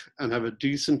look and have a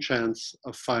decent chance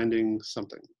of finding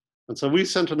something. And so we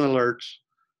sent an alert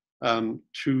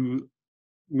to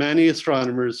many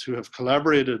astronomers who have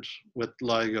collaborated with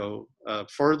LIGO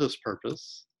for this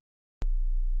purpose,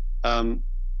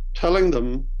 telling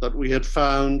them that we had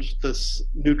found this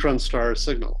neutron star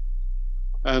signal.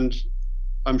 And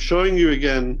I'm showing you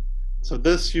again, so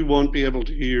this you won't be able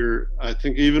to hear, I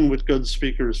think even with good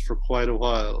speakers for quite a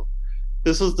while.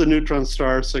 This is the neutron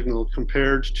star signal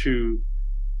compared to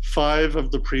 5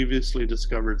 of the previously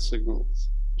discovered signals,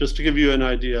 just to give you an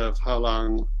idea of how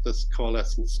long this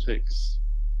coalescence takes.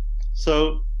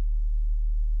 So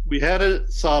we had a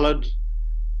solid,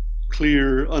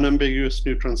 clear, unambiguous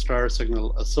neutron star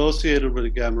signal associated with a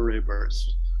gamma ray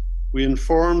burst. We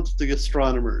informed the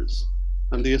astronomers,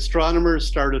 and the astronomers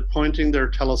started pointing their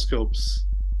telescopes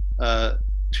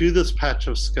to this patch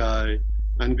of sky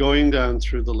and going down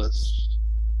through the list.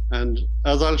 And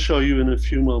as I'll show you in a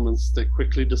few moments, they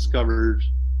quickly discovered,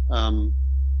 I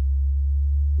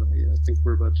think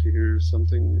we're about to hear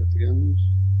something at the end.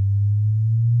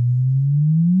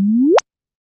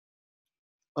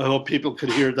 I hope people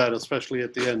could hear that, especially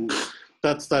at the end.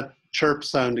 That's that chirp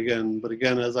sound again, but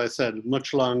again, as I said,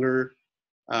 much longer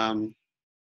than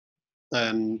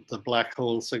the black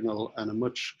hole signal and a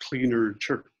much cleaner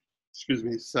chirp,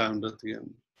 sound at the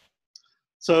end.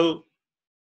 So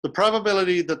the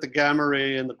probability that the gamma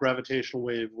ray and the gravitational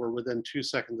wave were within 2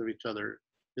 seconds of each other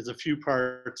is a few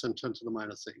parts in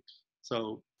 10⁻⁸.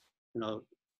 So,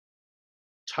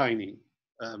 tiny.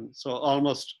 So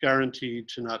almost guaranteed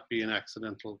to not be an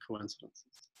accidental coincidence.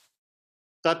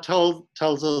 That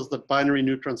tells us that binary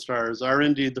neutron stars are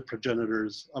indeed the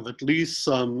progenitors of at least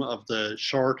some of the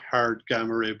short, hard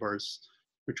gamma ray bursts,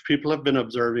 which people have been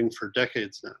observing for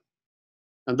decades now.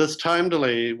 And this time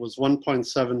delay was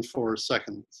 1.74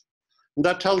 seconds. And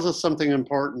that tells us something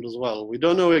important as well. We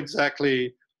don't know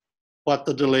exactly what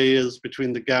the delay is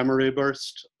between the gamma ray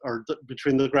burst, or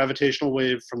between the gravitational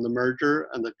wave from the merger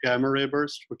and the gamma ray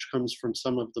burst, which comes from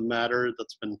some of the matter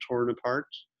that's been torn apart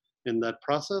in that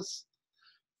process.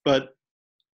 But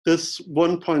this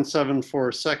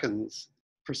 1.74 seconds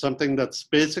for something that's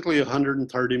basically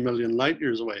 130 million light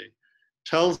years away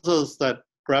tells us that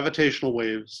gravitational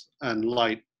waves and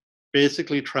light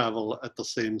basically travel at the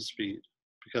same speed,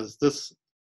 because this,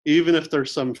 even if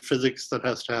there's some physics that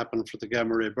has to happen for the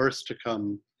gamma ray burst to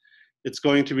come, it's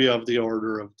going to be of the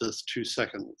order of this 2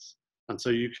 seconds. And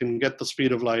so you can get the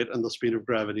speed of light and the speed of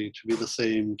gravity to be the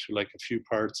same to like a few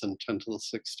parts in 10 to the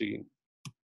 16.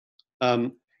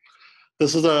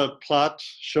 This is a plot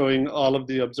showing all of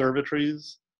the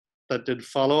observatories that did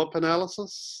follow-up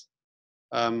analysis.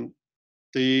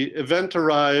 The event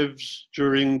arrived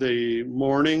during the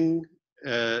morning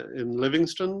in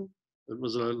Livingston. It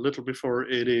was a little before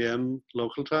 8 a.m.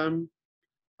 local time.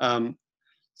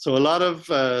 So a lot of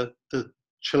the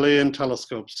Chilean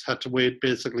telescopes had to wait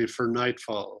basically for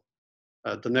nightfall,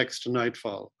 the next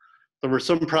nightfall. There were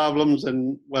some problems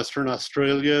in Western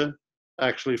Australia,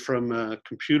 actually from a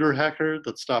computer hacker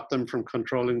that stopped them from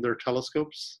controlling their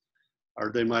telescopes,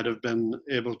 or they might have been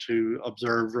able to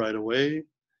observe right away.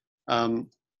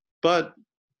 But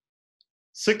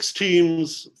 6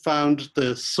 teams found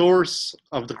the source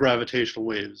of the gravitational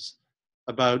waves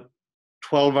about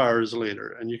 12 hours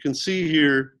later. And you can see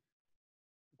here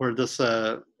where this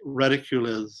reticule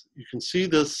is. You can see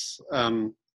this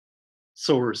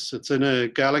source. It's in a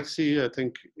galaxy, I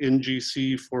think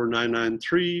NGC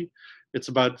 4993. It's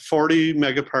about 40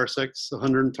 megaparsecs,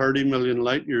 130 million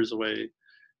light years away.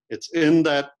 It's in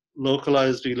that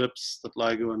localized ellipse that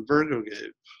LIGO and Virgo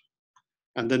gave.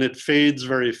 And then it fades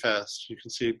very fast. You can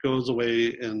see it goes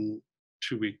away in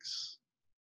 2 weeks.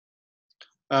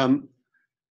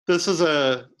 This is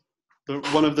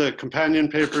one of the companion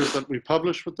papers that we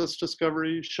published with this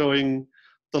discovery, showing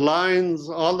the lines,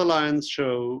 all the lines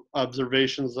show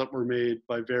observations that were made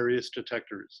by various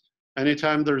detectors.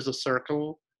 Anytime there's a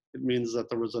circle, it means that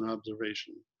there was an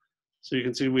observation. So you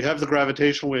can see we have the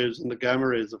gravitational waves and the gamma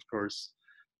rays, of course.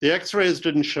 The X-rays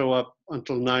didn't show up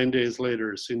until 9 days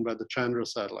later, seen by the Chandra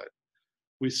satellite.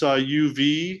 We saw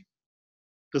UV.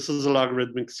 This is a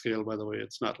logarithmic scale, by the way,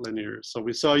 it's not linear. So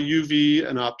we saw UV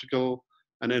and optical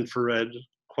and infrared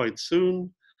quite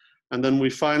soon. And then we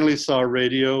finally saw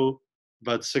radio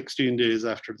about 16 days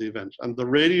after the event. And the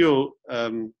radio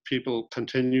people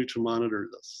continue to monitor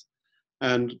this.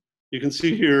 And you can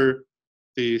see here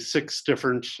the 6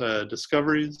 different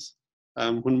discoveries.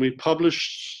 When we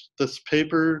published this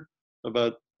paper,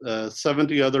 about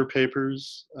 70 other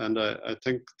papers, and I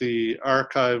think the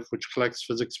archive, which collects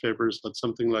physics papers, had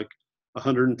something like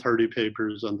 130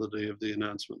 papers on the day of the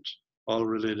announcement, all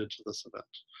related to this event.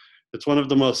 It's one of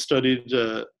the most studied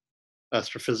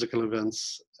astrophysical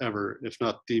events ever, if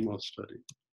not the most studied.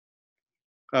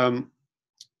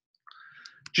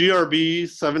 GRB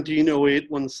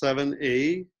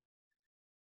 170817A,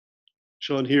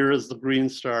 shown here as the green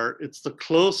star. It's the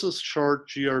closest short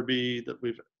GRB that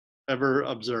we've ever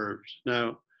observed.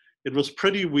 Now, it was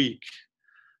pretty weak.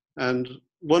 And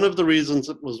one of the reasons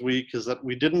it was weak is that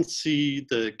we didn't see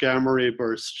the gamma ray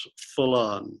burst full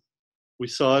on. We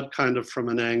saw it kind of from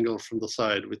an angle from the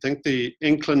side. We think the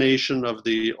inclination of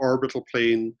the orbital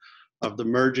plane of the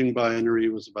merging binary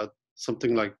was about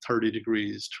something like 30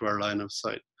 degrees to our line of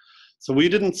sight. So we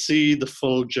didn't see the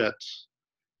full jet.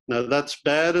 Now that's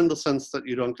bad in the sense that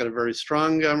you don't get a very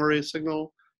strong gamma ray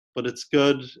signal, but it's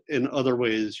good in other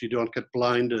ways. You don't get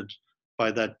blinded by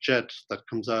that jet that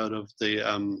comes out of the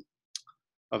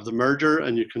merger,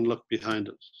 and you can look behind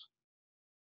it.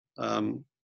 I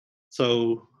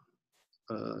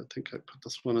think I put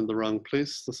this one in the wrong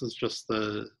place. This is just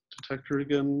the detector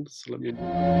again. So let me.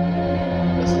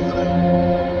 This is a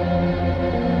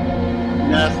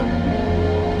NASA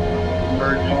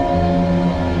merging.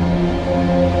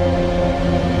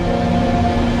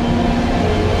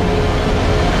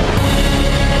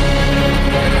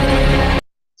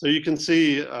 So you can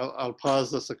see, I'll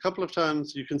pause this a couple of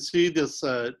times. You can see this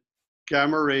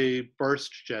gamma ray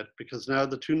burst jet, because now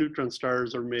the 2 neutron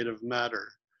stars are made of matter.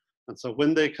 And so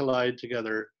when they collide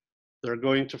together, they're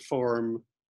going to form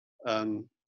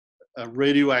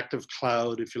radioactive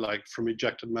cloud, if you like, from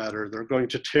ejected matter. They're going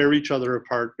to tear each other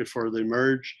apart before they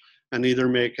merge and either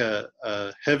make a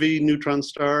heavy neutron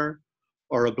star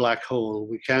or a black hole.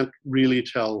 We can't really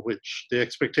tell which. The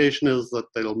expectation is that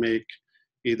they'll make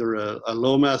either a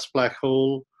low mass black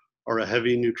hole or a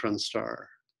heavy neutron star.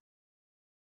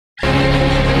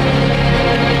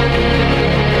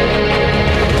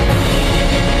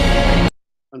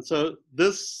 And so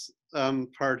this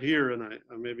part here, and I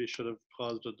maybe should have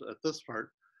paused it at this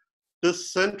part,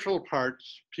 this central part,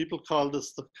 people call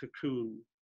this the cocoon.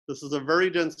 This is a very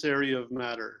dense area of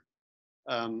matter,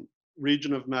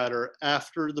 region of matter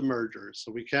after the merger.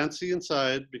 So we can't see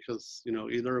inside because, you know,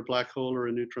 either a black hole or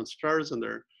a neutron star is in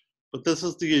there, but this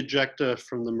is the ejecta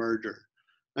from the merger.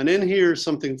 And in here,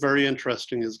 something very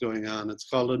interesting is going on. It's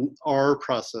called an R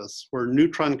process, where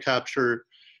neutron capture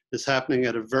is happening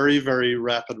at a very, very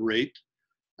rapid rate.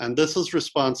 And this is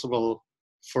responsible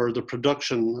for the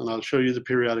production, and I'll show you the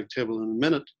periodic table in a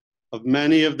minute, of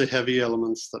many of the heavy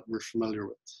elements that we're familiar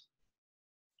with.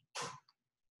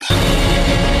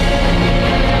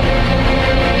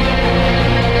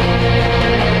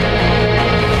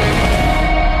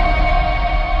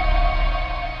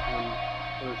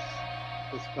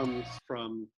 This comes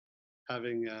from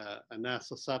having a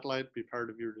NASA satellite be part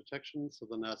of your detection. So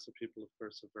the NASA people, of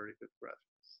course, have very good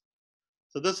graphics.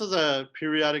 So this is a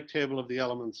periodic table of the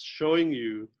elements showing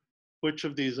you which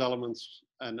of these elements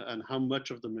and how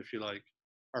much of them, if you like,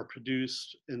 are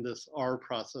produced in this R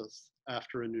process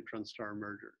after a neutron star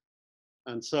merger.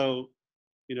 And so,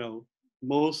 you know,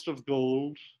 most of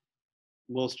gold,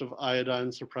 most of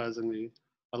iodine, surprisingly,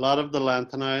 a lot of the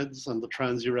lanthanides and the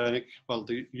transuranic, well,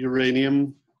 the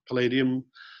uranium, palladium.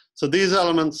 So these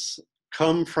elements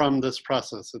come from this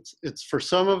process. It's for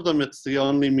some of them, it's the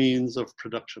only means of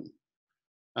production,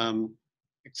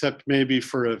 except maybe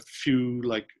for a few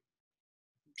like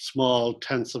small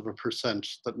tenths of a percent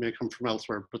that may come from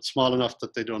elsewhere, but small enough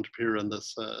that they don't appear in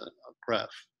this graph.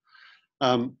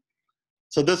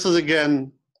 So this is,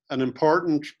 again, an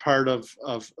important part of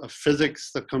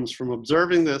physics that comes from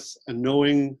observing this and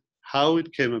knowing how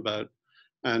it came about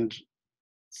and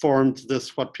formed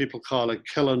this, what people call a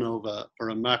kilonova or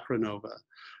a macronova,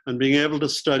 and being able to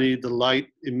study the light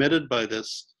emitted by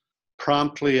this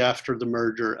promptly after the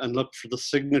merger and look for the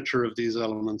signature of these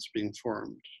elements being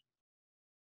formed.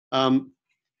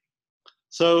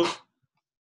 So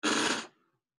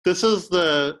this is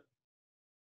the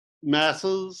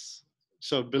masses.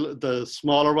 So the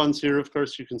smaller ones here, of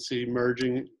course, you can see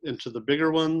merging into the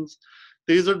bigger ones.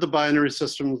 These are the binary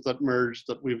systems that merged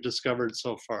that we've discovered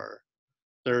so far.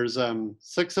 There's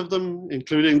 6 of them,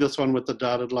 including this one with the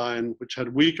dotted line, which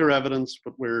had weaker evidence,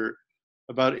 but we're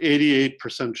about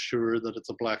 88% sure that it's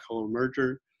a black hole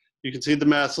merger. You can see the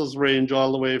masses range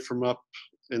all the way from up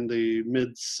in the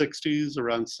mid 60s,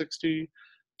 around 60,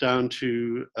 down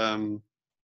to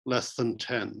less than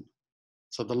 10.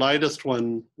 So the lightest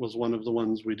one was one of the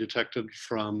ones we detected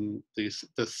from this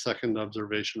second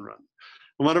observation run.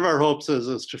 And one of our hopes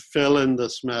is to fill in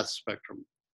this mass spectrum,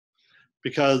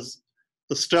 because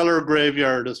the stellar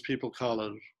graveyard, as people call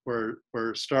it,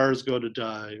 where stars go to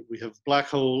die, we have black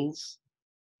holes.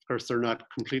 Of course, they're not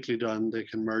completely done. They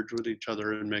can merge with each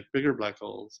other and make bigger black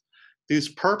holes. These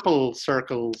purple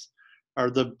circles are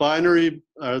the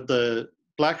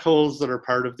black holes that are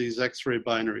part of these X-ray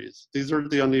binaries. These are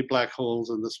the only black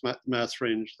holes in this mass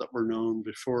range that were known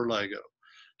before LIGO.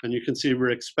 And you can see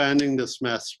we're expanding this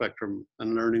mass spectrum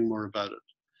and learning more about it.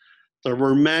 There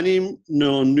were many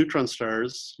known neutron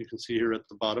stars, you can see here at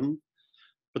the bottom,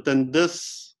 but then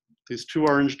these 2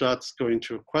 orange dots going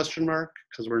to a question mark,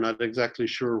 because we're not exactly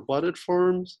sure what it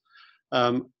forms,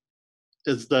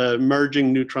 is the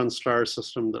merging neutron star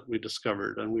system that we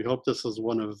discovered. And we hope this is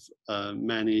one of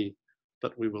many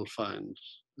that we will find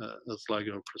as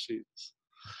LIGO proceeds.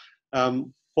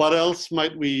 What else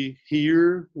might we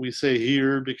hear? We say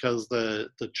hear because the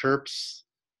chirps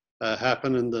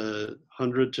happen in the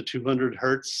 100 to 200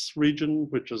 hertz region,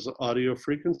 which is audio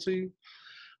frequency.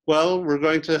 Well, we're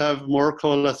going to have more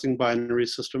coalescing binary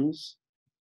systems.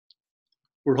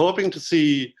 We're hoping to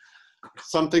see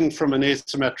something from an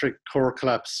asymmetric core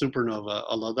collapse supernova,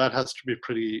 although that has to be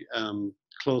pretty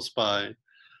close by.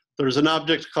 There's an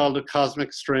object called a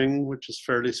cosmic string, which is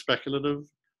fairly speculative,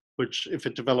 which, if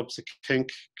it develops a kink,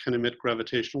 can emit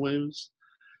gravitational waves.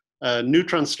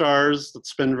 Neutron stars that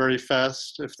spin very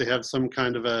fast, if they have some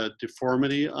kind of a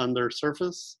deformity on their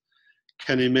surface,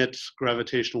 can emit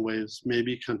gravitational waves,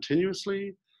 maybe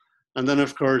continuously. And then,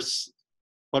 of course,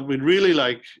 what we'd really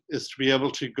like is to be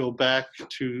able to go back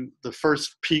to the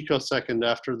first picosecond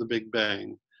after the Big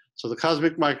Bang. So the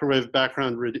cosmic microwave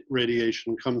background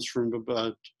radiation comes from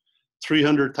about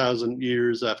 300,000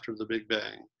 years after the Big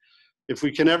Bang. If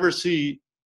we can ever see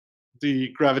the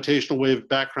gravitational wave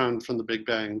background from the Big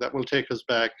Bang, that will take us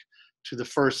back to the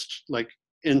first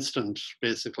instant,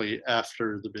 basically,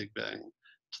 after the Big Bang,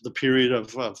 to the period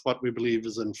of what we believe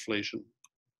is inflation.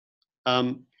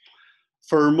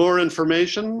 For more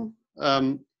information,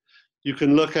 you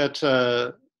can look at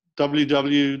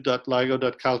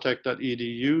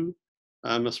www.ligo.caltech.edu.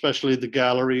 Especially the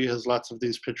gallery has lots of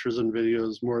these pictures and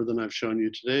videos, more than I've shown you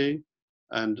today,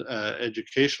 and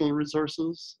educational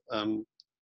resources.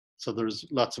 So there's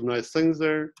lots of nice things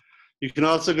there. You can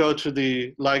also go to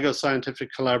the LIGO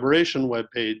Scientific Collaboration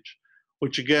webpage,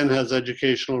 which again has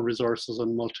educational resources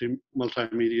and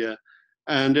multimedia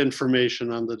and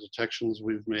information on the detections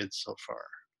we've made so far.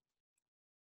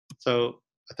 So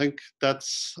I think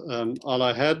that's all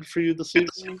I had for you this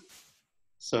evening.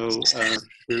 So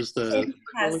here's the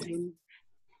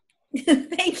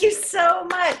Thank you so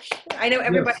much. I know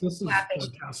everybody's laughing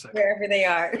wherever they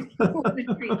are.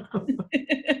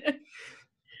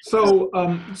 So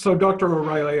Dr.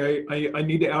 O'Reilly, I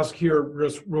need to ask here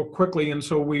just real quickly, and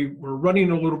so we're running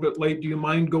a little bit late. Do you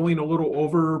mind going a little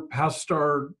over past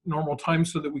our normal time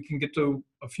so that we can get to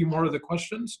a few more of the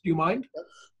questions? Do you mind?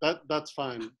 That's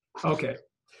fine. Okay.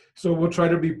 So we'll try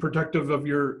to be protective of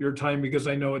your time, because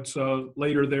I know it's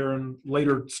later there and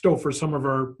later still for some of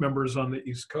our members on the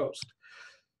East Coast.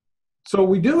 So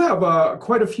we do have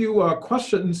quite a few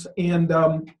questions, and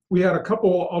we had a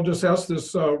couple. I'll just ask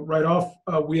this right off.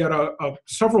 We had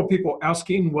several people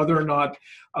asking whether or not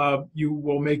you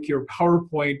will make your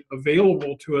PowerPoint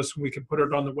available to us, and we can put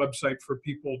it on the website for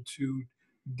people to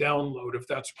download if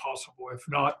that's possible. If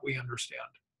not, we understand.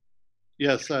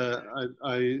 Yes,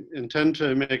 I intend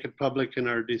to make it public in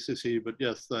our DCC, but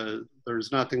yes,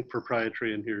 there's nothing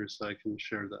proprietary in here, so I can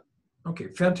share that. Okay,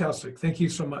 fantastic. Thank you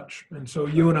so much. And so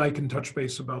you and I can touch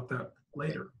base about that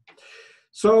later.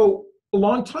 So a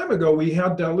long time ago, we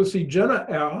had, let's see, Jenna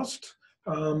asked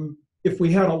if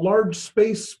we had a large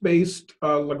space-based,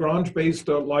 Lagrange-based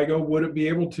LIGO, would it be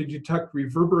able to detect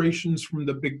reverberations from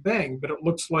the Big Bang? But it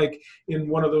looks like in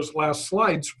one of those last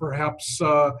slides, perhaps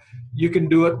you can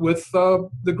do it with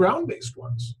the ground-based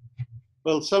ones.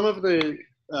 Well, some of the,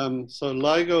 so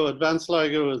LIGO, advanced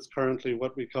LIGO is currently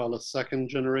what we call a second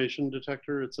generation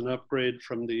detector. It's an upgrade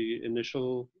from the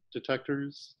initial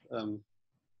detectors,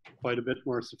 quite a bit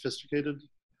more sophisticated.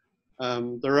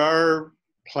 There are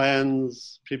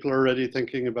plans, people are already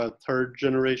thinking about third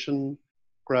generation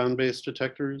ground-based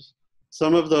detectors.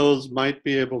 Some of those might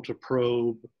be able to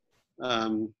probe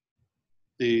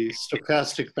the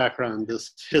stochastic background,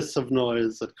 this hiss of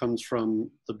noise that comes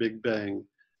from the Big Bang.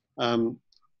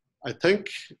 I think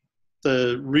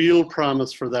the real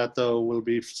promise for that, though, will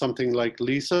be something like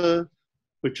LISA,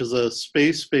 which is a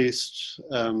space-based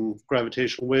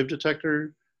gravitational wave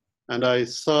detector. And I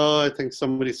saw, I think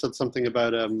somebody said something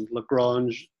about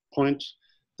Lagrange point.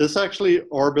 This actually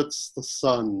orbits the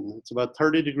sun. It's about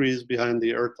 30 degrees behind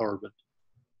the Earth orbit.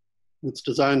 It's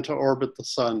designed to orbit the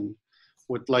sun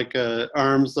with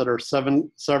arms that are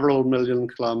several million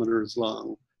kilometers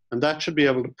long. And that should be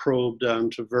able to probe down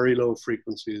to very low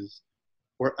frequencies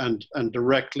and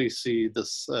directly see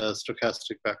this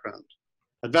stochastic background.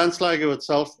 Advanced LIGO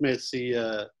itself may see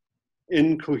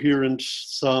incoherent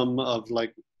sum of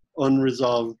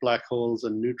unresolved black holes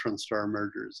and neutron star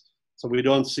mergers. So we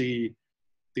don't see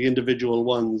the individual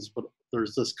ones, but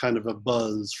there's this kind of a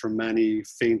buzz from many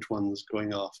faint ones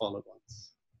going off all at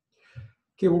once.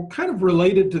 Okay, well, kind of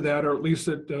related to that, or at least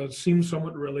it seems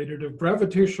somewhat related, if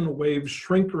gravitational waves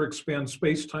shrink or expand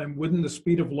space-time, wouldn't the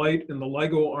speed of light in the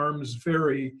LIGO arms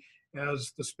vary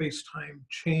as the space-time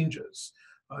changes?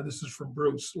 This is from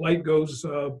Bruce. Light goes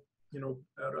at a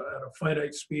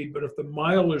finite speed, but if the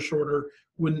mile is shorter,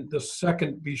 wouldn't the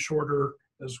second be shorter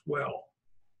as well?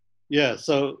 Yeah,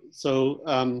 so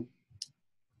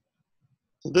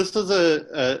this is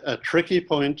a tricky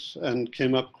point and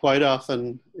came up quite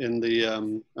often in the,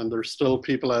 and there's still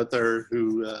people out there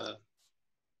who,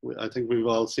 I think we've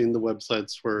all seen the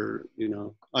websites where,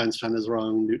 Einstein is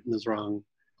wrong, Newton is wrong,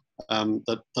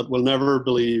 that will never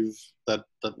believe that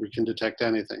we can detect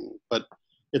anything. But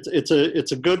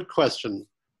it's a good question.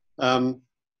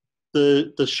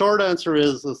 The short answer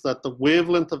is that the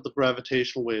wavelength of the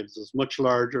gravitational waves is much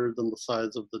larger than the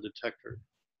size of the detector.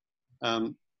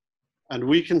 And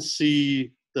we can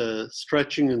see the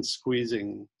stretching and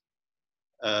squeezing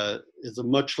is a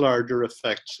much larger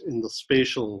effect in the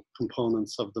spatial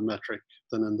components of the metric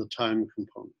than in the time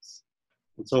components.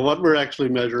 And so what we're actually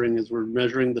measuring is we're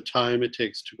measuring the time it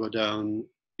takes to go down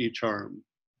each arm.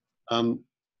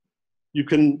 You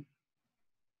can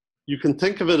you can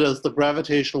think of it as the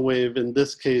gravitational wave in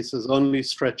this case is only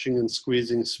stretching and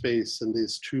squeezing space in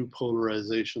these two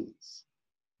polarizations.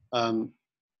 And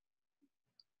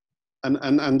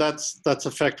that's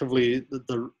effectively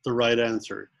the right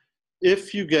answer.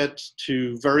 If you get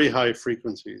to very high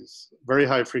frequency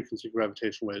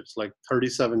gravitational waves, like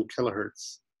 37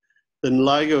 kilohertz, then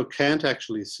LIGO can't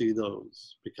actually see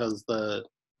those because the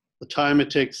time it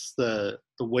takes the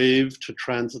wave to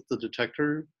transit the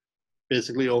detector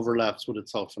basically overlaps with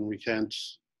itself, and we can't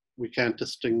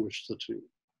distinguish the two.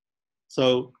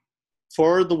 So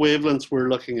for the wavelengths we're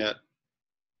looking at,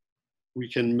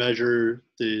 we can measure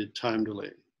the time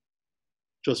delay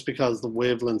just because the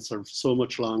wavelengths are so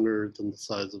much longer than the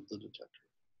size of the detector.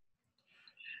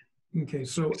 Okay,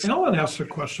 so Alan asked a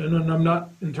question, and I'm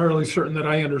not entirely certain that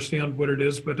I understand what it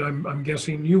is, but I'm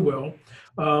guessing you will.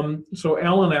 So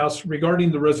Alan asks,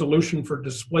 regarding the resolution for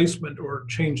displacement or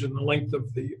change in the length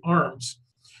of the arms,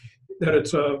 that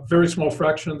it's a very small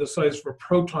fraction of the size of a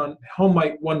proton. How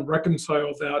might one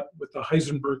reconcile that with the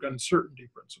Heisenberg uncertainty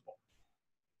principle?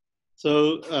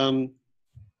 So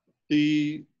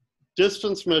the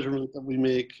distance measurement that we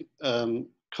make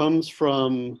comes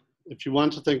from, if you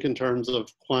want to think in terms of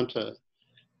quanta,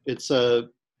 it's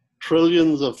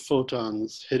trillions of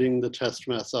photons hitting the test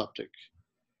mass optic.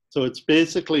 So it's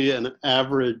basically an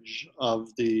average of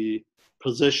the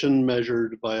position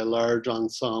measured by a large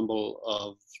ensemble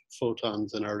of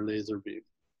photons in our laser beam.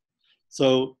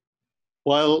 So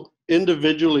while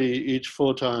individually each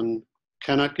photon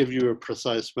cannot give you a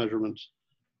precise measurement,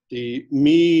 the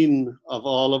mean of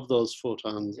all of those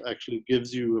photons actually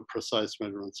gives you a precise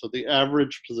measurement. So the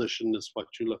average position is what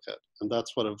you look at. And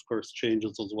that's what, of course,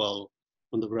 changes as well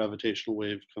when the gravitational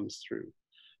wave comes through.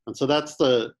 And so that's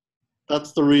the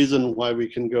reason why we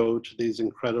can go to these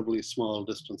incredibly small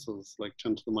distances, like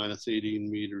 10 to the minus 18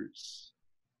 meters.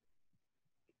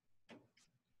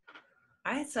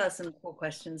 I saw some cool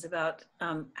questions about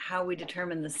how we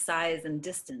determine the size and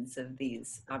distance of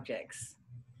these objects.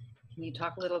 Can you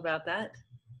talk a little about that?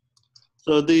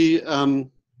 So the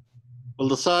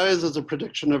size is a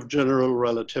prediction of general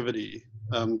relativity.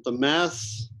 The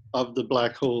mass of the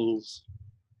black holes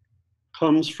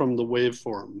comes from the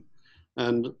waveform.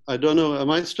 And I don't know,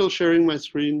 am I still sharing my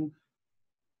screen?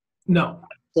 No.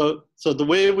 So the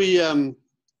way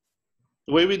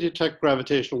we detect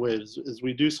gravitational waves is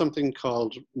we do something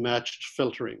called matched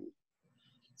filtering.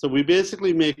 So we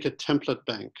basically make a template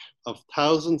bank of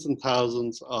thousands and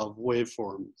thousands of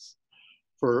waveforms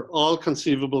for all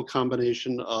conceivable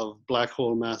combination of black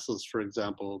hole masses, for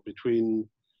example, between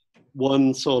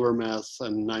 1 solar mass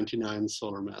and 99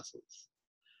 solar masses.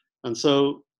 And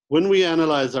so when we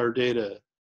analyze our data,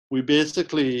 we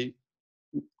basically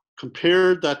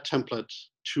compare that template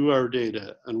to our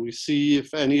data, and we see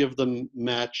if any of them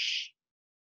match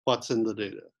what's in the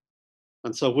data.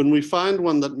 And so when we find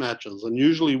one that matches, and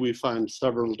usually we find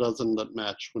several dozen that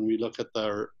match when we look at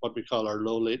what we call our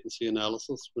low latency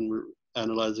analysis when we're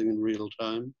analyzing in real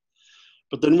time.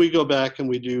 But then we go back and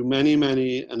we do many,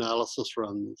 many analysis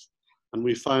runs, and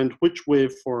we find which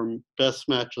waveform best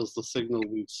matches the signal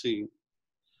we've seen.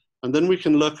 And then we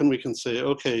can look and we can say,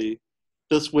 okay,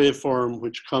 this waveform,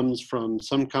 which comes from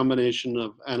some combination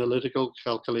of analytical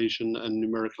calculation and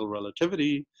numerical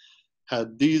relativity,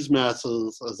 had these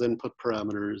masses as input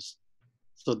parameters.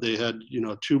 So they had,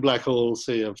 two black holes,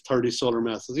 say, of 30 solar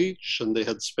masses each, and they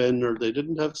had spin or they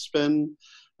didn't have spin,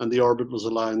 and the orbit was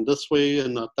aligned this way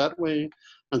and not that way.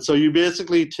 And so you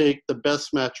basically take the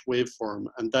best match waveform,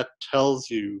 and that tells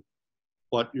you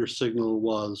what your signal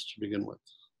was to begin with.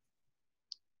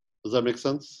 Does that make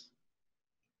sense?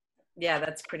 Yeah,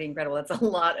 that's pretty incredible. That's a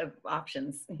lot of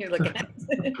options you're looking at.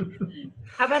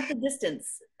 How about the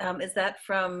distance? Is that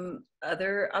from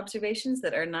other observations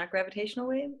that are not gravitational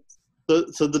waves?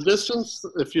 So the distance,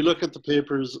 if you look at the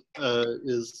papers,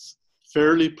 is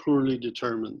fairly poorly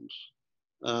determined.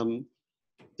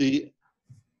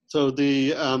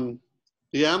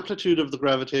 The amplitude of the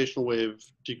gravitational wave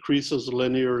decreases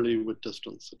linearly with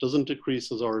distance. It doesn't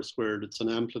decrease as r squared. It's an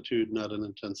amplitude, not an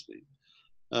intensity.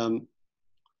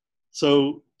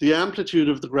 So the amplitude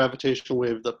of the gravitational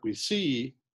wave that we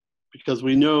see, because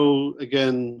we know,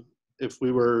 again, if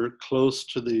we were close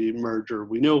to the merger,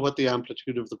 we know what the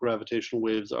amplitude of the gravitational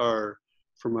waves are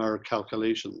from our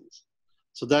calculations.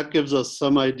 So that gives us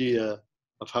some idea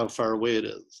of how far away it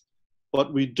is.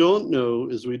 What we don't know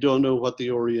is we don't know what the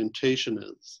orientation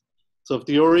is. So if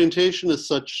the orientation is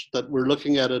such that we're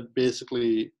looking at it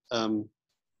basically down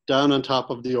on top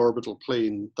of the orbital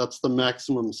plane, that's the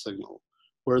maximum signal.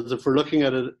 Whereas if we're looking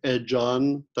at it edge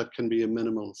on, that can be a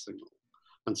minimal signal.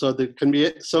 And so there can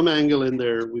be some angle in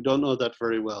there. We don't know that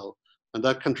very well. and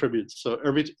that contributes.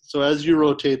 So as you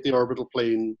rotate the orbital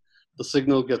plane, the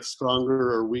signal gets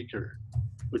stronger or weaker,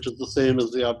 which is the same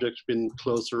as the object being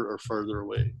closer or further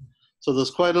away. So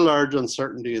there's quite a large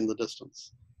uncertainty in the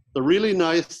distance. The really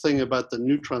nice thing about the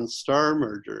neutron-star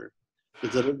merger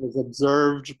is that it was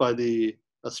observed by the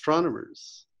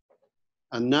astronomers.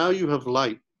 And now you have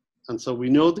light. And so we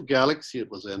know the galaxy it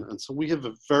was in. And so we have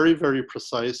a very, very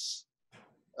precise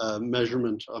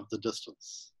measurement of the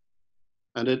distance.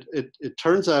 And it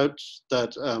turns out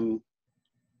that,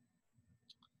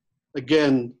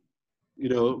 again, you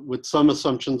know, with some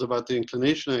assumptions about the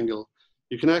inclination angle,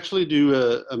 you can actually do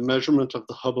a measurement of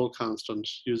the Hubble constant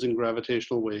using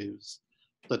gravitational waves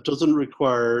that doesn't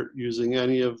require using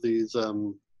any of these,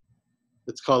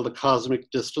 it's called the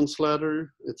cosmic distance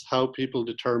ladder. It's how people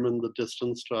determine the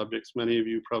distance to objects. Many of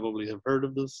you probably have heard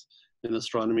of this in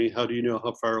astronomy. How do you know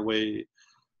how far away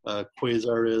a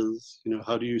quasar is? You know,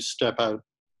 how do you step out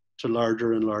to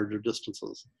larger and larger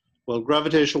distances? Well,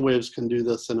 gravitational waves can do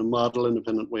this in a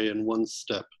model-independent way in one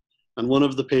step. And one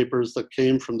of the papers that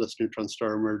came from this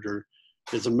neutron-star merger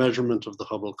is a measurement of the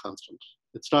Hubble constant.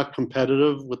 It's not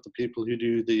competitive with the people who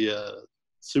do the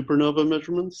supernova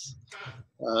measurements,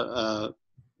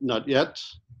 not yet.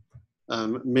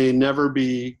 May never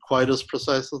be quite as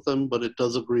precise as them, but it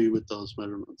does agree with those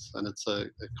measurements. And it's a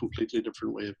completely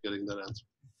different way of getting that answer.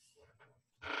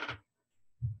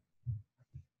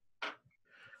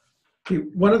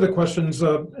 One of the questions,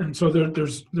 and so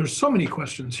there's so many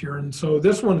questions here, and so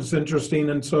this one is interesting.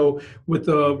 And so with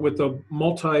the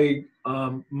multi-modal,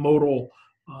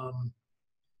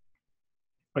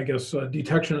 I guess,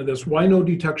 detection of this, why no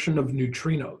detection of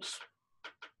neutrinos?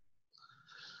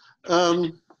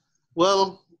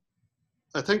 Well,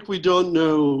 I think we don't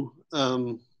know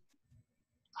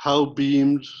how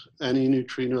beamed any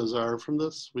neutrinos are from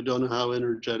this. We don't know how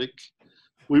energetic.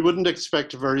 We wouldn't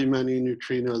expect very many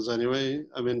neutrinos anyway.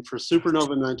 I mean, for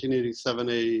supernova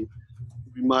 1987A,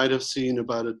 we might have seen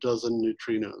about a dozen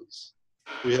neutrinos.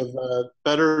 We have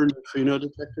better neutrino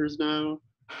detectors now.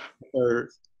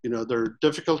 They're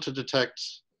difficult to detect,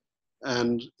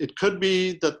 and it could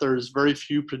be that there's very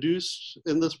few produced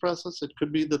in this process. It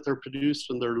could be that they're produced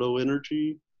and they're low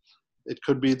energy. It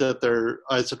could be that they're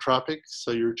isotropic,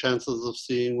 so your chances of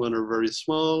seeing one are very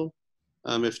small.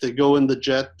 If they go in the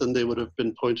jet, then they would have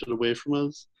been pointed away from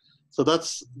us. So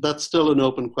that's still an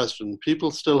open question. People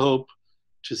still hope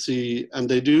to see, and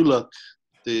they do look,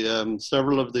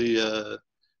 several of the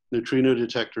neutrino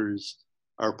detectors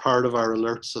are part of our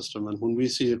alert system. And when we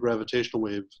see a gravitational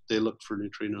wave, they look for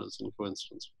neutrinos in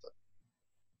coincidence with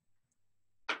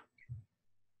that.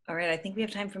 All right, I think we have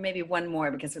time for maybe one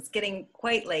more because it's getting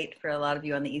quite late for a lot of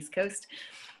you on the East Coast.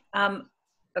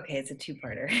 Okay, it's a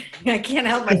two-parter. I can't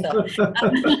help myself.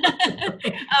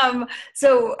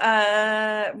 So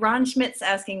Ron Schmidt's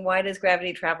asking, why does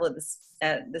gravity travel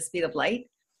at the speed of light?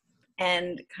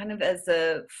 And kind of as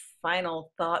a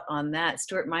final thought on that,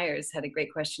 Stuart Myers had a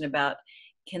great question about,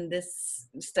 can this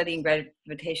studying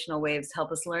gravitational waves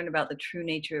help us learn about the true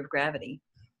nature of gravity?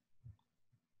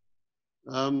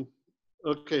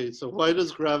 Okay, so why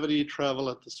does gravity travel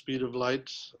at the speed of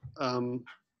light?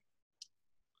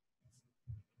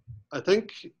 I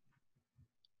think,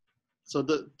 so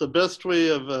the best way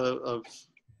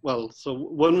so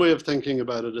one way of thinking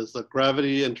about it is that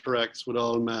gravity interacts with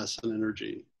all mass and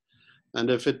energy. And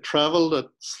if it traveled at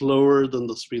slower than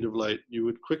the speed of light, you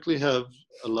would quickly have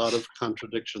a lot of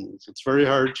contradictions. It's very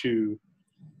hard to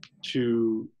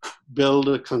build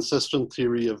a consistent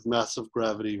theory of massive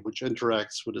gravity which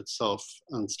interacts with itself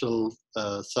and still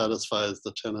satisfies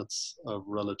the tenets of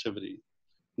relativity,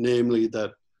 namely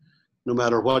that no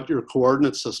matter what your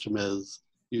coordinate system is,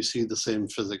 you see the same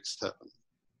physics happen.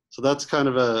 So that's kind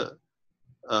of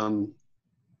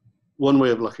one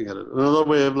way of looking at it. Another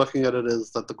way of looking at it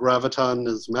is that the graviton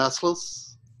is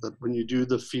massless, that when you do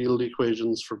the field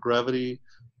equations for gravity,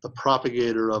 the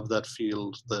propagator of that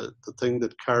field, the thing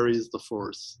that carries the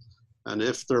force, and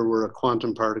if there were a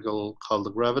quantum particle called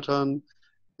the graviton,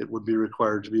 it would be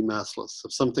required to be massless.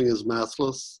 If something is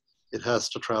massless, it has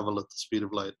to travel at the speed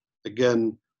of light.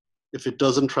 Again, if it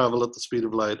doesn't travel at the speed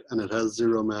of light and it has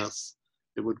zero mass,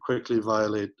 it would quickly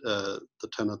violate the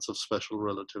tenets of special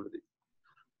relativity.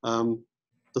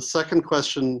 The second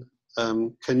question,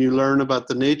 can you learn about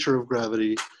the nature of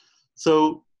gravity?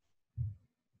 So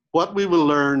what we will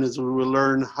learn is we will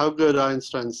learn how good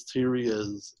Einstein's theory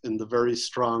is in the very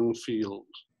strong field.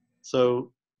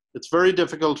 So it's very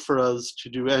difficult for us to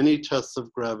do any tests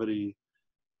of gravity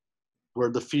where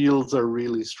the fields are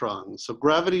really strong. So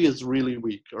gravity is really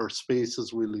weak, or space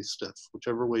is really stiff,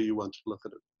 whichever way you want to look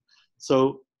at it.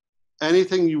 So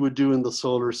anything you would do in the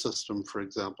solar system, for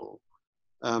example,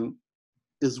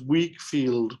 is weak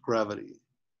field gravity.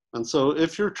 And so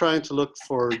if you're trying to look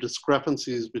for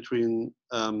discrepancies between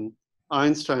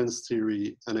Einstein's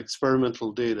theory and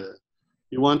experimental data,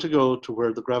 you want to go to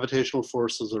where the gravitational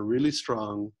forces are really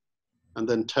strong and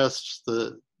then test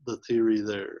the theory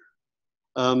there.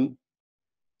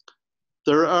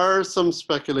 There are some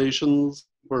speculations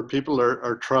where people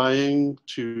are trying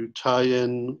to tie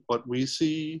in what we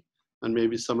see and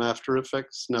maybe some after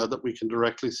effects now that we can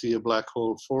directly see a black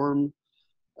hole form,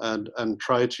 and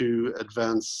try to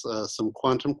advance some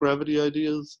quantum gravity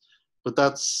ideas. But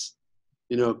that's,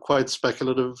 you know, quite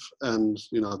speculative. And,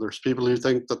 you know, there's people who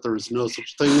think that there is no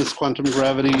such thing as quantum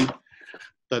gravity,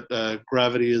 that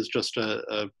gravity is just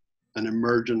an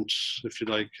emergent, if you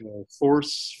like,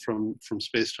 force from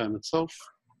space-time itself.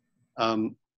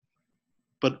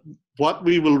 But what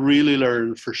we will really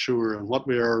learn for sure, and what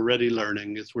we are already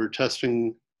learning, is we're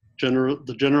testing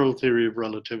the general theory of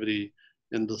relativity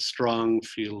in the strong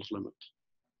field limit.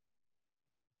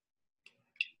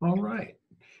 All right.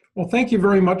 Well, thank you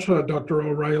very much, Dr.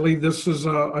 O'Reilly. This is,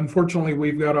 unfortunately,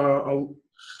 we've got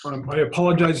I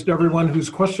apologize to everyone whose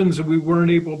questions we weren't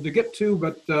able to get to,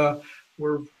 but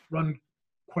we're run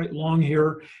quite long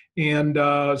here. And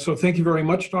so thank you very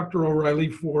much, Dr. O'Reilly,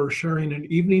 for sharing an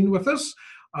evening with us.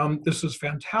 This is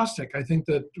fantastic. I think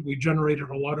that we generated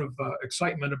a lot of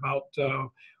excitement about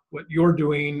what you're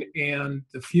doing and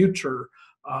the future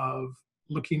of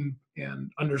looking and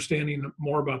understanding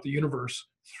more about the universe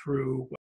through